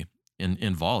already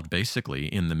involved basically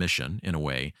in the mission in a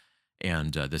way,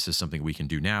 and this is something we can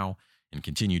do now and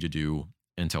continue to do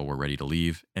until we're ready to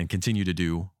leave, and continue to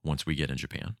do once we get in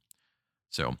Japan.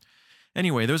 So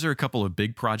anyway, those are a couple of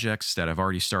big projects that I've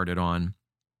already started on.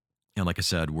 And like I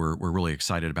said, we're really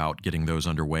excited about getting those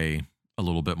underway a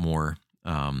little bit more.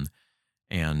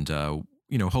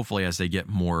 Hopefully as they get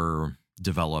more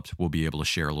developed, we'll be able to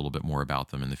share a little bit more about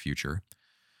them in the future.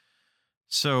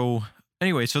 So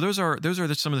anyway, so those are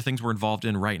some of the things we're involved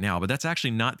in right now, but that's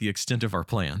actually not the extent of our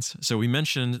plans. So we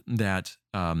mentioned that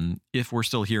if we're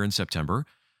still here in September,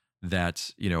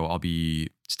 that, I'll be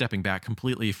stepping back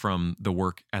completely from the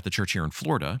work at the church here in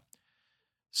Florida.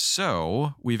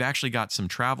 So we've actually got some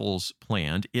travels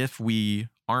planned if we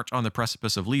aren't on the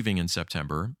precipice of leaving in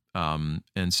September.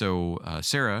 And so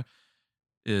Sarah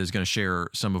is going to share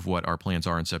some of what our plans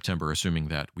are in September, assuming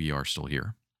that we are still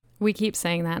here. We keep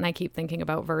saying that, and I keep thinking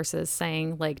about verses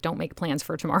saying, like, don't make plans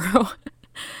for tomorrow.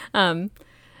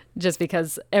 Just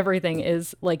because everything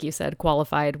is, like you said,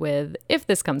 qualified with, if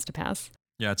this comes to pass.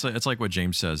 Yeah, it's like what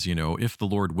James says, if the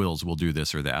Lord wills, we'll do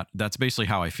this or that. That's basically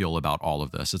how I feel about all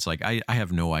of this. It's like, I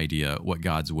have no idea what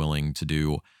God's willing to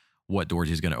do, what doors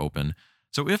he's going to open.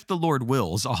 So if the Lord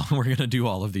wills, we're going to do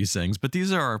all of these things. But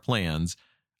these are our plans,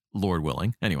 Lord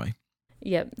willing. Anyway.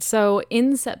 Yep. So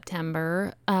in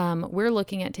September, we're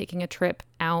looking at taking a trip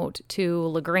out to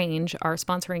LaGrange, our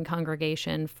sponsoring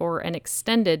congregation, for an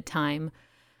extended time,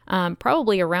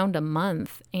 probably around a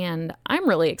month. And I'm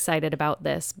really excited about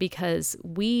this because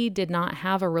we did not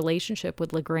have a relationship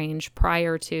with LaGrange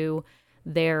prior to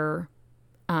their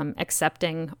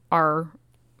accepting our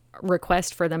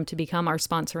request for them to become our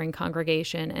sponsoring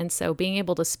congregation. And so being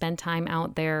able to spend time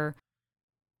out there.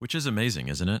 Which is amazing,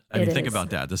 isn't it? I mean, think about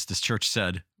that. This church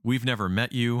said, we've never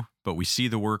met you, but we see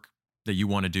the work that you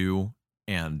want to do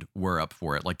and we're up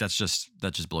for it. Like that just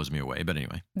blows me away. But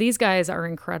anyway. These guys are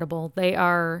incredible. They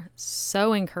are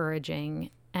so encouraging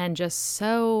and just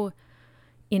so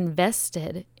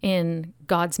invested in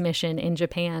God's mission in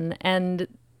Japan. And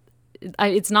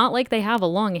it's not like they have a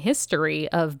long history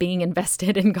of being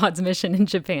invested in God's mission in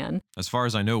Japan. As far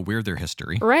as I know, we're their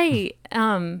history. Right.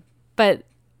 But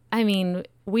I mean,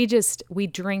 we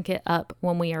drink it up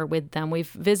when we are with them. We've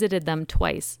visited them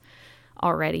twice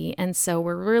already. And so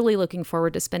we're really looking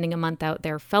forward to spending a month out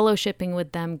there, fellowshipping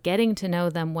with them, getting to know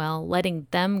them well, letting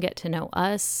them get to know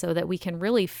us so that we can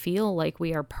really feel like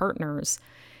we are partners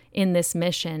in this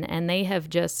mission. And they have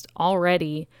just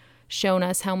already shown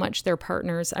us how much they're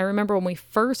partners. I remember when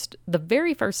the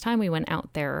very first time we went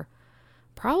out there,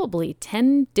 probably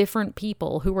 10 different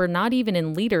people who were not even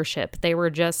in leadership, they were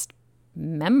just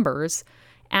members,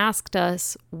 asked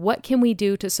us, what can we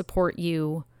do to support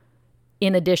you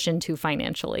in addition to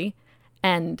financially.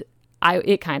 And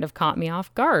it kind of caught me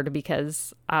off guard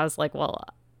because I was like, well,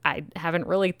 I haven't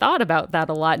really thought about that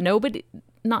a lot.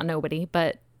 Not nobody,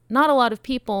 but not a lot of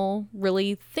people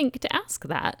really think to ask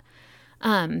that.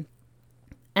 And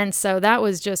so that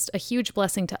was just a huge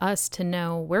blessing to us to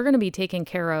know we're going to be taken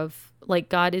care of. Like,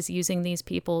 God is using these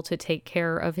people to take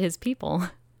care of his people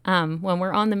when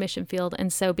we're on the mission field.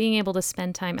 And so being able to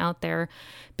spend time out there,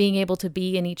 being able to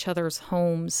be in each other's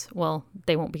homes. Well,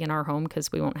 they won't be in our home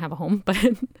because we won't have a home, but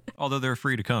Although they're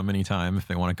free to come anytime if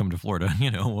they want to come to Florida,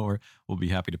 we'll be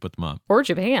happy to put them up. or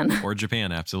Japan. Or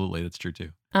Japan, absolutely. That's true too.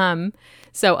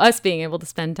 So us being able to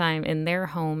spend time in their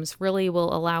homes really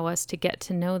will allow us to get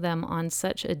to know them on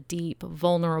such a deep,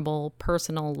 vulnerable,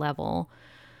 personal level.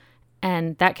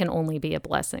 And that can only be a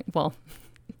blessing. Well,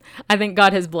 I think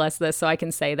God has blessed this, so I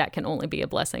can say that can only be a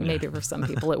blessing. Maybe for some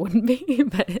people it wouldn't be,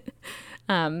 but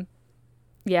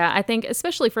yeah, I think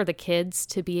especially for the kids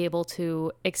to be able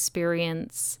to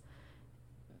experience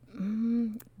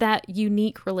that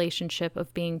unique relationship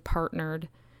of being partnered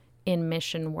in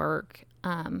mission work,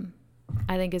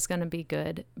 I think is going to be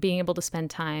good. Being able to spend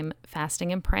time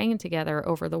fasting and praying together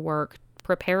over the work,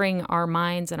 preparing our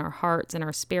minds and our hearts and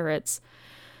our spirits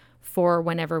for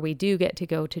whenever we do get to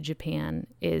go to Japan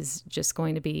is just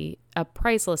going to be a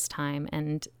priceless time.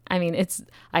 And I mean,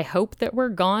 I hope that we're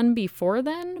gone before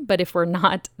then, but if we're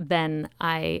not, then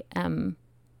I am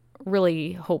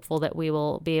really hopeful that we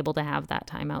will be able to have that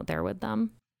time out there with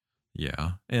them.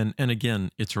 Yeah. And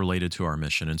again, it's related to our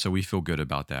mission. And so we feel good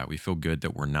about that. We feel good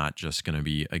that we're not just going to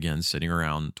be, again, sitting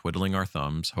around twiddling our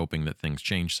thumbs, hoping that things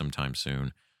change sometime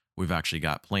soon. We've actually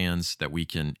got plans that we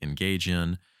can engage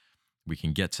in. We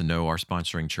can get to know our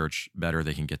sponsoring church better.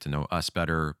 They can get to know us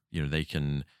better. They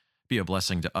can be a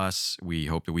blessing to us. We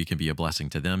hope that we can be a blessing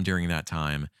to them during that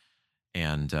time,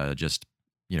 and just,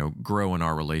 grow in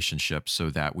our relationship so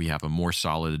that we have a more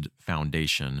solid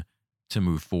foundation to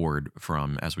move forward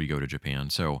from as we go to Japan.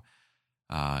 So,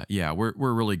 yeah, we're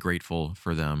really grateful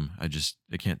for them. I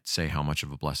can't say how much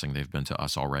of a blessing they've been to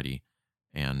us already.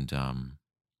 And,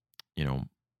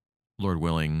 Lord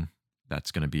willing,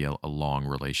 that's going to be a long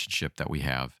relationship that we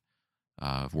have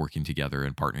of working together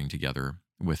and partnering together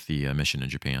with the mission in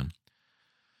Japan.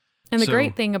 And the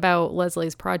great thing about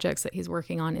Leslie's projects that he's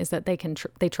working on is that they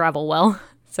travel well.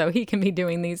 So he can be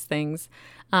doing these things,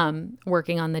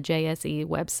 working on the JSE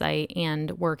website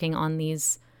and working on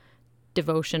these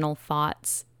devotional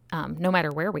thoughts, no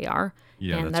matter where we are.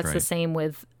 Yeah, and that's right. The same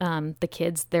with the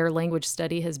kids. Their language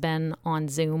study has been on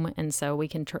Zoom, and so we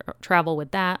can travel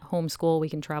with that. Homeschool, we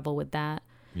can travel with that.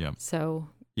 Yeah. So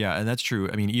yeah, and that's true.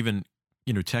 I mean, even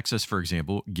Texas, for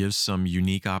example, gives some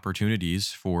unique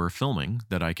opportunities for filming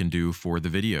that I can do for the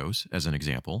videos, as an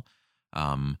example.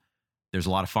 There's a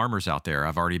lot of farmers out there.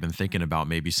 I've already been thinking about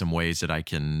maybe some ways that I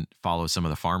can follow some of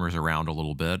the farmers around a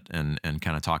little bit and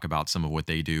kind of talk about some of what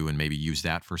they do and maybe use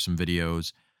that for some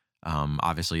videos.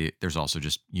 Obviously, there's also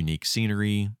just unique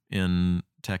scenery in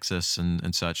Texas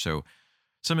and such. So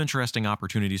some interesting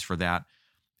opportunities for that.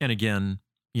 And again,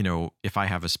 if I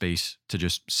have a space to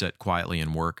just sit quietly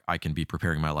and work, I can be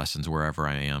preparing my lessons wherever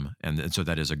I am. And so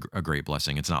that is a great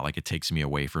blessing. It's not like it takes me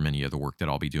away from any of the work that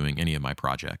I'll be doing, any of my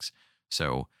projects.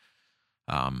 So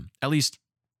at least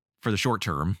for the short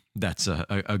term, that's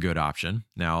a good option.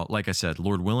 Now, like I said,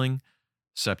 Lord willing,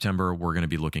 September, we're going to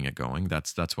be looking at going.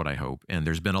 That's what I hope. And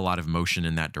there's been a lot of motion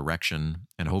in that direction.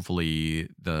 And hopefully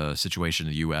the situation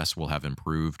in the U.S. will have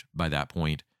improved by that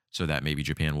point so that maybe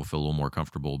Japan will feel a little more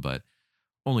comfortable, but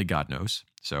only God knows.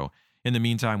 So in the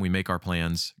meantime, we make our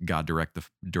plans. God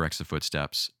directs the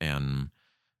footsteps, and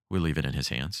we leave it in his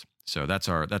hands. So that's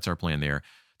our plan there.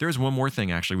 There's one more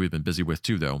thing actually we've been busy with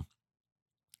too, though,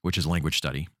 which is language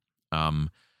study.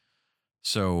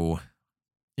 So,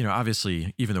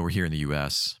 obviously, even though we're here in the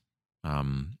U.S.,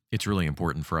 it's really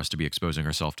important for us to be exposing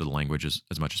ourselves to the language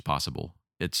as much as possible.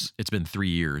 It's been 3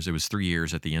 years. It was 3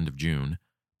 years at the end of June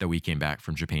that we came back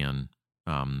from Japan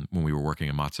when we were working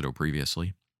in Matsudo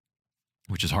previously,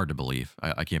 which is hard to believe.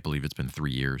 I can't believe it's been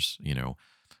 3 years,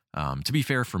 To be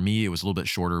fair, for me, it was a little bit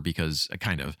shorter because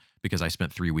I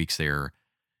spent 3 weeks there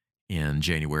in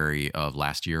January of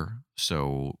last year.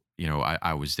 So,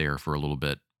 I was there for a little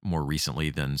bit more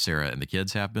recently than Sarah and the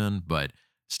kids have been, but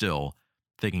still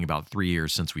thinking about 3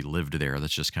 years since we lived there,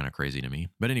 that's just kind of crazy to me.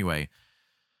 But anyway,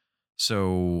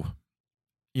 so,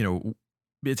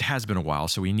 it has been a while,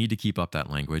 so we need to keep up that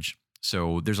language.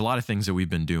 So there's a lot of things that we've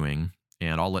been doing,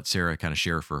 and I'll let Sarah kind of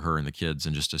share for her and the kids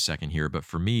in just a second here. But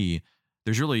for me,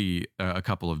 there's really a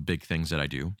couple of big things that I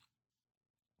do.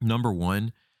 Number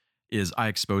one is I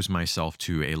expose myself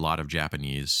to a lot of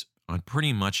Japanese on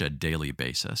pretty much a daily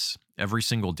basis. Every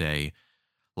single day,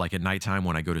 Like at nighttime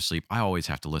when I go to sleep, I always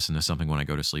have to listen to something when I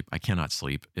go to sleep. I cannot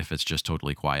sleep if it's just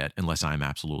totally quiet unless I'm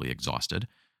absolutely exhausted.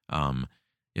 Um,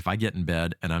 if I get in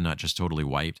bed and I'm not just totally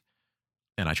wiped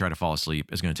and I try to fall asleep,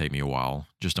 it's going to take me a while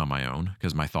just on my own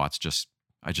because my thoughts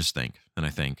I just think and I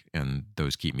think, and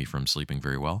those keep me from sleeping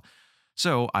very well.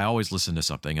 So I always listen to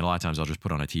something, and a lot of times I'll just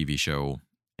put on a TV show,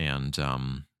 and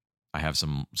I have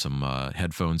some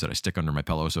headphones that I stick under my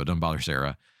pillow so it doesn't bother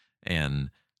Sarah,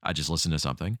 and I just listen to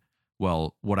something.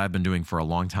 Well, what I've been doing for a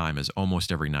long time is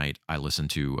almost every night I listen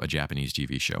to a Japanese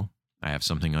TV show. I have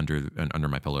something under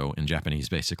my pillow in Japanese,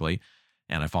 basically,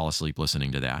 and I fall asleep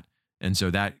listening to that. And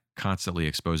so that constantly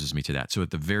exposes me to that. So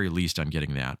at the very least, I'm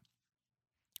getting that.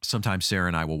 Sometimes Sarah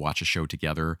and I will watch a show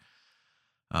together,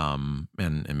 and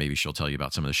maybe she'll tell you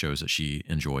about some of the shows that she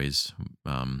enjoys.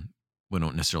 We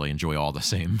don't necessarily enjoy all the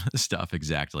same stuff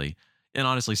exactly. And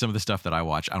honestly, some of the stuff that I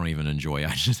watch, I don't even enjoy.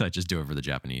 I just do it for the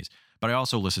Japanese. But I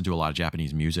also listen to a lot of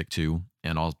Japanese music too,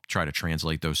 and I'll try to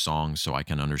translate those songs so I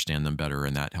can understand them better,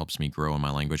 and that helps me grow in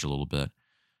my language a little bit.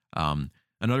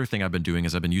 Another thing I've been doing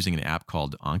is I've been using an app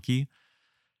called Anki,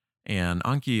 and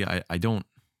Anki,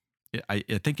 I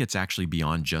think it's actually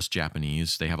beyond just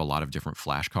Japanese. They have a lot of different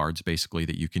flashcards basically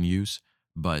that you can use,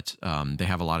 but they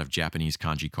have a lot of Japanese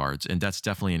kanji cards, and that's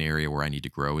definitely an area where I need to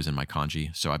grow is in my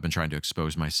kanji. So I've been trying to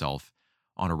expose myself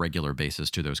on a regular basis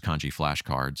to those kanji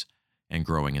flashcards and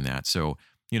growing in that. So,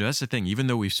 that's the thing. Even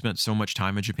though we've spent so much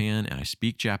time in Japan and I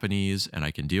speak Japanese and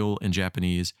I can deal in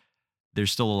Japanese,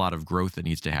 there's still a lot of growth that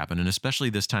needs to happen. And especially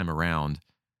this time around,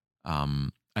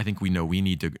 I think we know we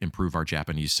need to improve our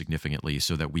Japanese significantly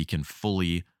so that we can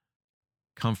fully,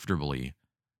 comfortably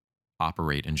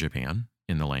operate in Japan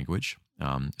in the language.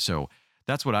 So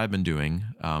that's what I've been doing.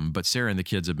 But Sarah and the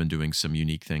kids have been doing some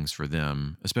unique things for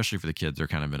them, especially for the kids. They're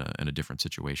kind of in a different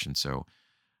situation. So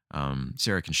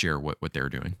Sarah can share what they're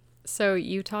doing. So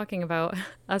you talking about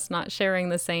us not sharing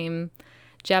the same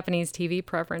Japanese TV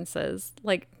preferences.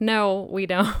 Like, no, we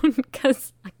don't,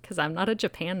 because I'm not a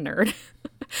Japan nerd.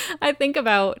 I think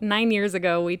about 9 years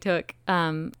ago, we took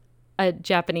a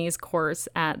Japanese course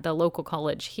at the local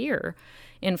college here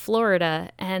in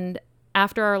Florida. And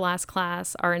after our last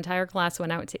class, our entire class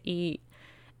went out to eat.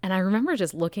 And I remember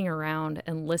just looking around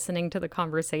and listening to the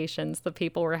conversations the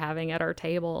people were having at our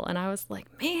table. And I was like,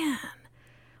 man,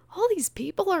 all these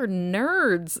people are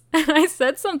nerds. And I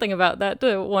said something about that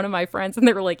to one of my friends, and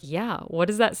they were like, yeah, what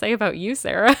does that say about you,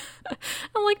 Sarah?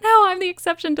 I'm like, no, I'm the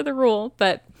exception to the rule.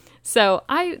 But so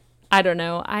I don't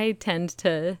know. I tend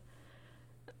to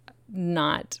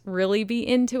not really be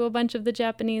into a bunch of the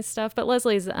Japanese stuff, but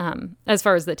Leslie's, as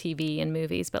far as the TV and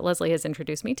movies, but Leslie has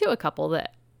introduced me to a couple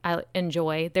that I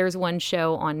enjoy. There's one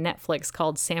show on Netflix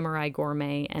called Samurai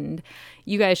Gourmet, and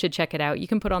you guys should check it out. You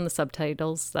can put on the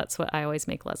subtitles. That's what I always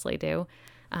make Leslie do.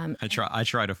 I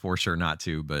try to force her not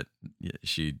to, but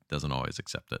she doesn't always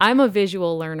accept it. I'm a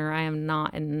visual learner. I am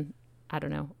not an, I don't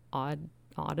know,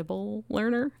 audible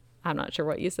learner. I'm not sure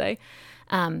what you say.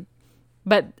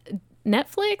 But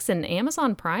Netflix and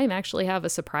Amazon Prime actually have a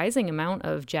surprising amount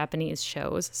of Japanese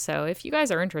shows. So if you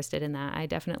guys are interested in that, I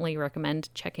definitely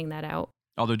recommend checking that out.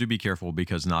 Although do be careful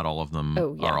because not all of them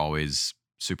are always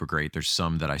super great. There's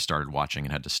some that I started watching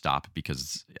and had to stop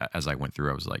because as I went through,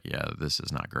 I was like, yeah, this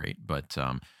is not great. But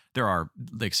there are,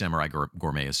 like Samurai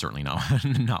Gourmet is certainly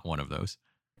not one of those.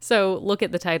 So look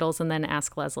at the titles and then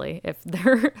ask Leslie if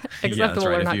they're acceptable yeah, that's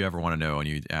right. or not. If you ever want to know and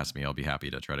you ask me, I'll be happy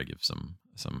to try to give some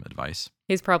advice.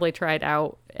 He's probably tried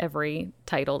out every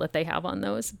title that they have on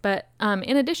those. But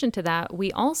in addition to that,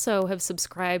 we also have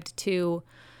subscribed to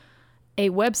a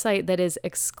website that is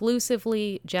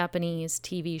exclusively Japanese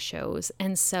TV shows.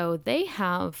 And so they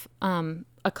have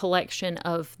a collection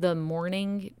of the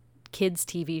morning kids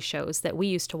TV shows that we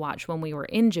used to watch when we were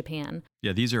in Japan.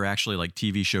 Yeah, these are actually like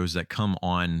TV shows that come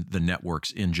on the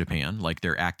networks in Japan. Like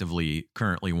they're actively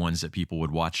currently ones that people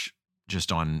would watch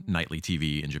just on nightly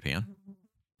TV in Japan.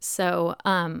 So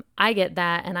I get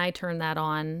that and I turn that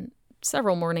on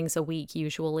several mornings a week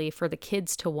usually for the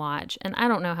kids to watch. And I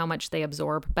don't know how much they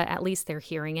absorb, but at least they're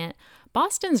hearing it.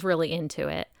 Boston's really into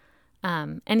it.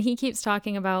 And he keeps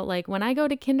talking about like, when I go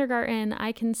to kindergarten,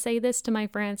 I can say this to my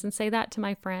friends and say that to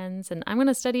my friends. And I'm going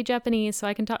to study Japanese so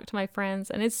I can talk to my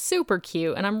friends. And it's super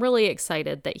cute. And I'm really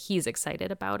excited that he's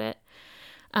excited about it.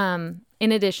 In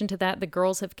addition to that, the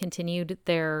girls have continued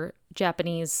their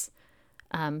Japanese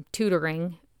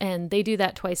tutoring. And they do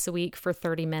that twice a week for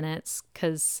 30 minutes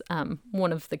because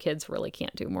one of the kids really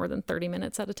can't do more than 30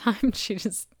 minutes at a time. She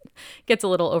just gets a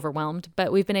little overwhelmed.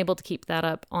 But we've been able to keep that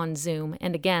up on Zoom.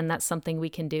 And again, that's something we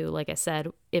can do. Like I said,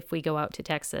 if we go out to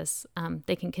Texas,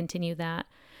 they can continue that.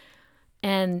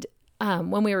 And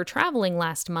when we were traveling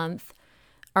last month,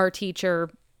 our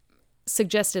teacher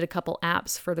suggested a couple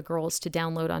apps for the girls to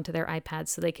download onto their iPads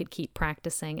so they could keep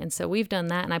practicing. And so we've done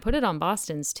that. And I put it on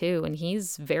Boston's too. And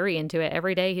he's very into it.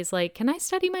 Every day he's like, can I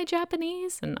study my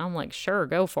Japanese? And I'm like, sure,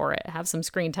 go for it. Have some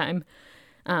screen time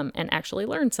and actually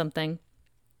learn something.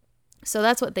 So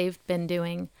that's what they've been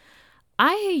doing.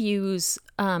 I use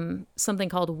something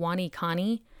called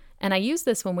WaniKani. And I used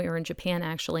this when we were in Japan,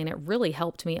 actually, and it really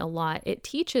helped me a lot. It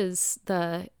teaches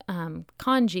the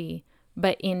kanji,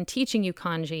 but in teaching you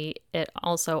kanji, it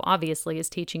also obviously is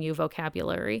teaching you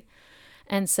vocabulary.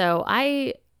 And so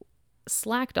I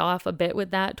slacked off a bit with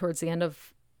that towards the end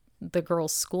of the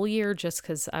girls' school year, just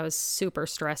because I was super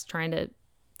stressed trying to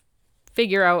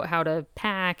figure out how to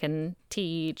pack and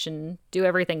teach and do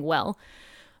everything well.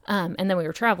 And then we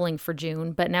were traveling for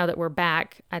June. But now that we're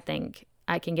back, I think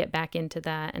I can get back into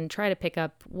that and try to pick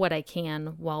up what I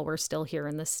can while we're still here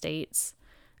in the States.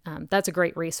 That's a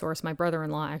great resource. My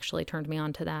brother-in-law actually turned me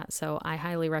on to that. So I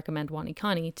highly recommend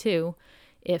WaniKani too,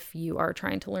 if you are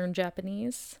trying to learn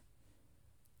Japanese.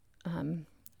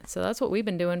 So that's what we've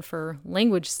been doing for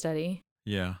language study.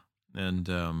 Yeah.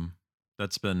 And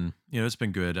that's been, it's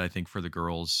been good, I think, for the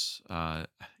girls. I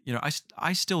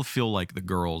still feel like the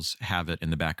girls have it in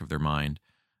the back of their mind.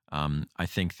 I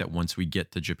think that once we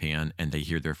get to Japan and they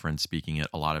hear their friends speaking it,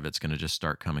 a lot of it's going to just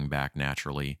start coming back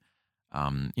naturally.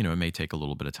 It may take a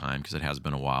little bit of time because it has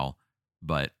been a while,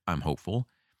 but I'm hopeful.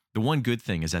 The one good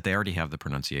thing is that they already have the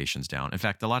pronunciations down. In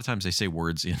fact, a lot of times they say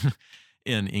words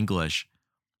in English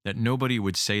that nobody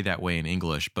would say that way in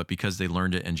English, but because they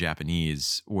learned it in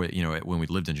Japanese, when we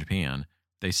lived in Japan,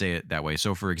 they say it that way.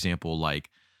 So for example, like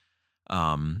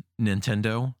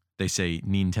Nintendo, they say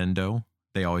Nintendo.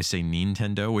 They always say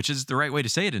Nintendo, which is the right way to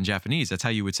say it in Japanese. That's how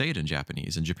you would say it in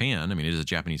Japanese. In Japan, I mean, it is a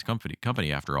Japanese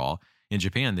company after all. In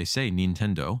Japan, they say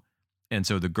Nintendo. And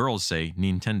so the girls say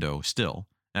Nintendo still.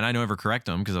 And I never correct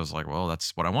them because I was like, well,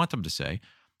 that's what I want them to say.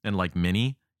 And like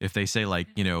mini, if they say like,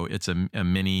 it's a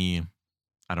mini,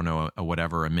 I don't know, a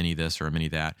whatever, a mini this or a mini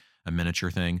that, a miniature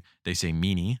thing, they say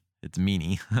mini. It's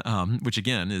mini, which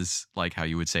again is like how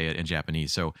you would say it in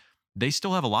Japanese. So they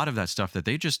still have a lot of that stuff that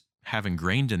they just have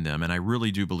ingrained in them. And I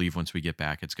really do believe once we get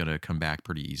back, it's going to come back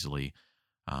pretty easily.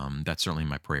 That's certainly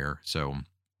my prayer. So,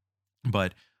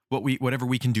 but whatever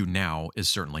we can do now is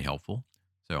certainly helpful.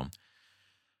 So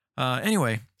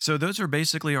anyway, so those are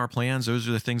basically our plans. Those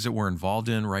are the things that we're involved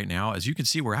in right now. As you can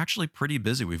see, we're actually pretty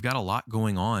busy. We've got a lot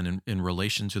going on in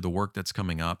relation to the work that's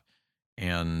coming up.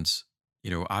 And,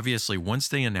 obviously once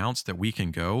they announce that we can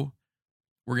go,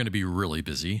 we're going to be really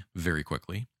busy very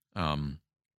quickly.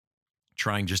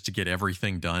 Trying just to get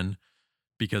everything done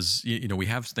because, we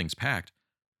have things packed,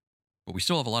 but we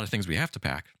still have a lot of things we have to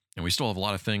pack, and we still have a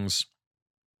lot of things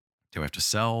that we have to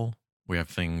sell. We have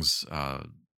things,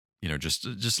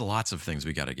 just lots of things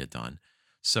we got to get done.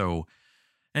 So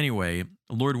anyway,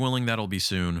 Lord willing, that'll be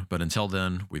soon. But until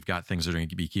then, we've got things that are going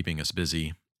to be keeping us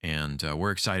busy, and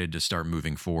we're excited to start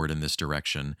moving forward in this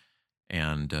direction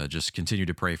and just continue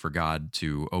to pray for God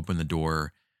to open the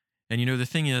door. And, the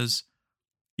thing is,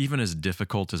 even as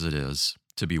difficult as it is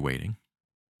to be waiting,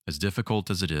 as difficult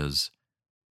as it is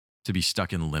to be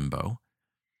stuck in limbo,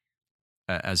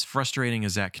 as frustrating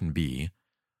as that can be,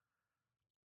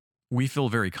 we feel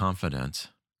very confident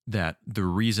that the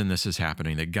reason this is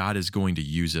happening, that God is going to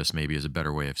use this, maybe is a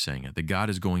better way of saying it, that God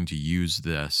is going to use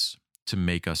this to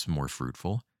make us more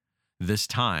fruitful. This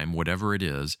time, whatever it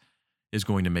is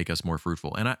going to make us more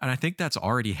fruitful. And I think that's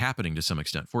already happening to some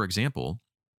extent. For example,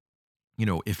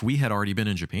 if we had already been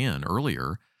in Japan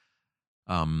earlier,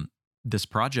 this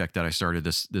project that I started,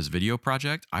 this video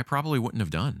project, I probably wouldn't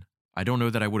have done. I don't know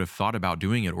that I would have thought about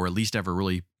doing it or at least ever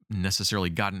really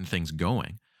necessarily gotten things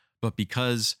going. But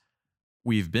because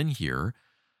we've been here,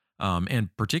 and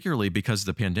particularly because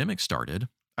the pandemic started,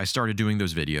 I started doing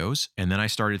those videos, and then I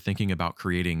started thinking about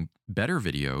creating better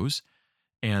videos.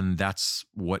 And that's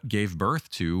what gave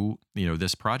birth to,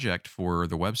 this project for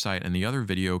the website and the other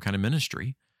video kind of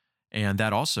ministry. And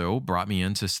that also brought me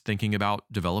into thinking about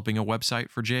developing a website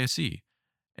for JSE.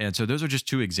 And so those are just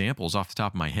two examples off the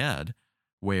top of my head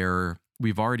where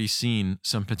we've already seen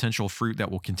some potential fruit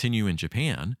that will continue in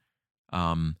Japan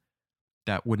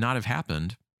that would not have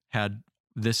happened had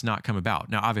this not come about.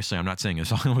 Now, obviously, I'm not saying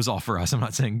it was all for us. I'm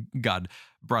not saying God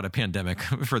brought a pandemic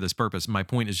for this purpose. My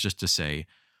point is just to say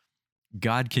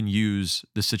God can use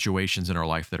the situations in our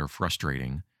life that are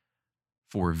frustrating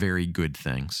for very good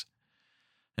things.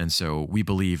 And so we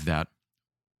believe that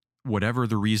whatever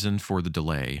the reason for the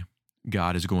delay,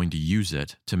 God is going to use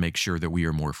it to make sure that we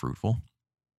are more fruitful.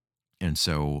 And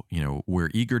so, we're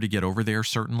eager to get over there,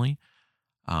 certainly.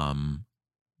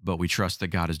 But we trust that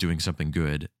God is doing something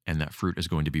good and that fruit is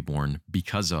going to be born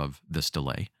because of this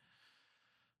delay.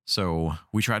 So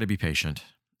we try to be patient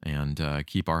and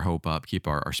keep our hope up, keep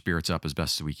our spirits up as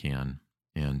best as we can,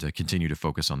 and continue to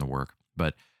focus on the work.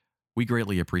 But we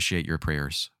greatly appreciate your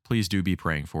prayers. Please do be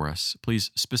praying for us.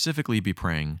 Please specifically be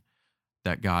praying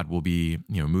that God will be,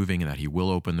 moving, and that He will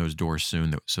open those doors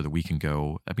soon, so that we can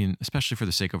go. I mean, especially for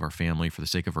the sake of our family, for the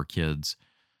sake of our kids,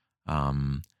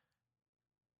 and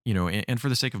for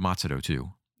the sake of Matsudo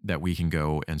too, that we can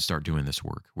go and start doing this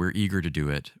work. We're eager to do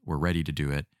it. We're ready to do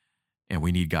it. And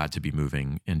we need God to be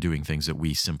moving and doing things that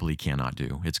we simply cannot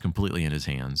do. It's completely in His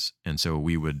hands. And so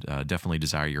we would definitely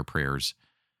desire your prayers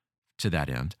to that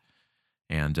end.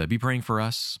 And be praying for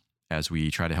us as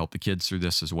we try to help the kids through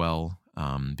this as well.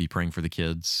 Be praying for the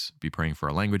kids. Be praying for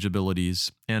our language abilities.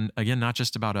 And again, not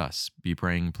just about us. Be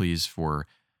praying, please, for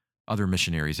other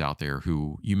missionaries out there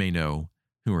who you may know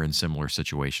who are in similar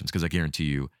situations, because I guarantee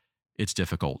you it's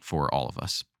difficult for all of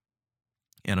us.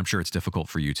 And I'm sure it's difficult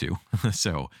for you too.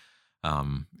 So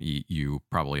you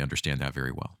probably understand that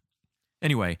very well.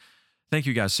 Anyway, thank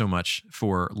you guys so much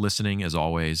for listening, as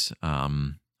always.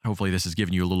 Hopefully this has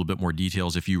given you a little bit more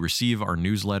details. If you receive our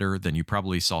newsletter, then you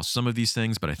probably saw some of these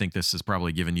things, but I think this has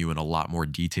probably given you in a lot more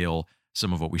detail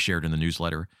some of what we shared in the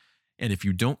newsletter. And if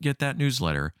you don't get that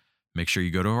newsletter, make sure you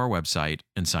go to our website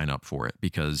and sign up for it,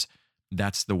 because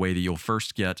that's the way that you'll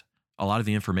first get a lot of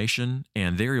the information,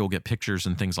 and there you'll get pictures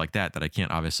and things like that I can't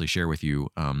obviously share with you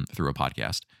through a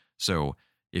podcast. So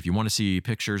if you want to see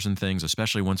pictures and things,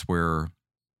 especially once we're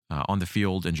on the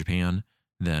field in Japan,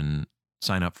 then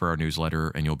sign up for our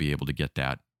newsletter and you'll be able to get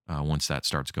that once that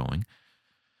starts going.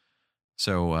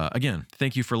 So again,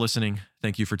 thank you for listening.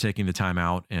 Thank you for taking the time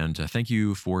out, and thank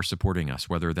you for supporting us,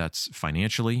 whether that's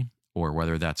financially or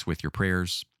whether that's with your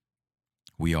prayers.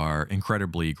 We are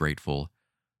incredibly grateful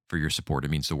for your support.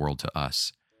 It means the world to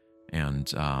us.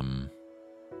 And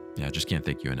I just can't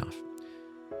thank you enough.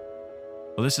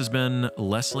 Well, this has been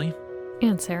Leslie.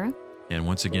 And Sarah. And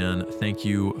once again, thank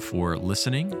you for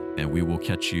listening. And we will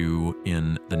catch you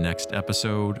in the next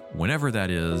episode, whenever that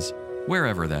is,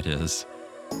 wherever that is.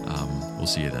 We'll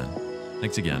see you then.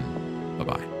 Thanks again.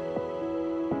 Bye-bye.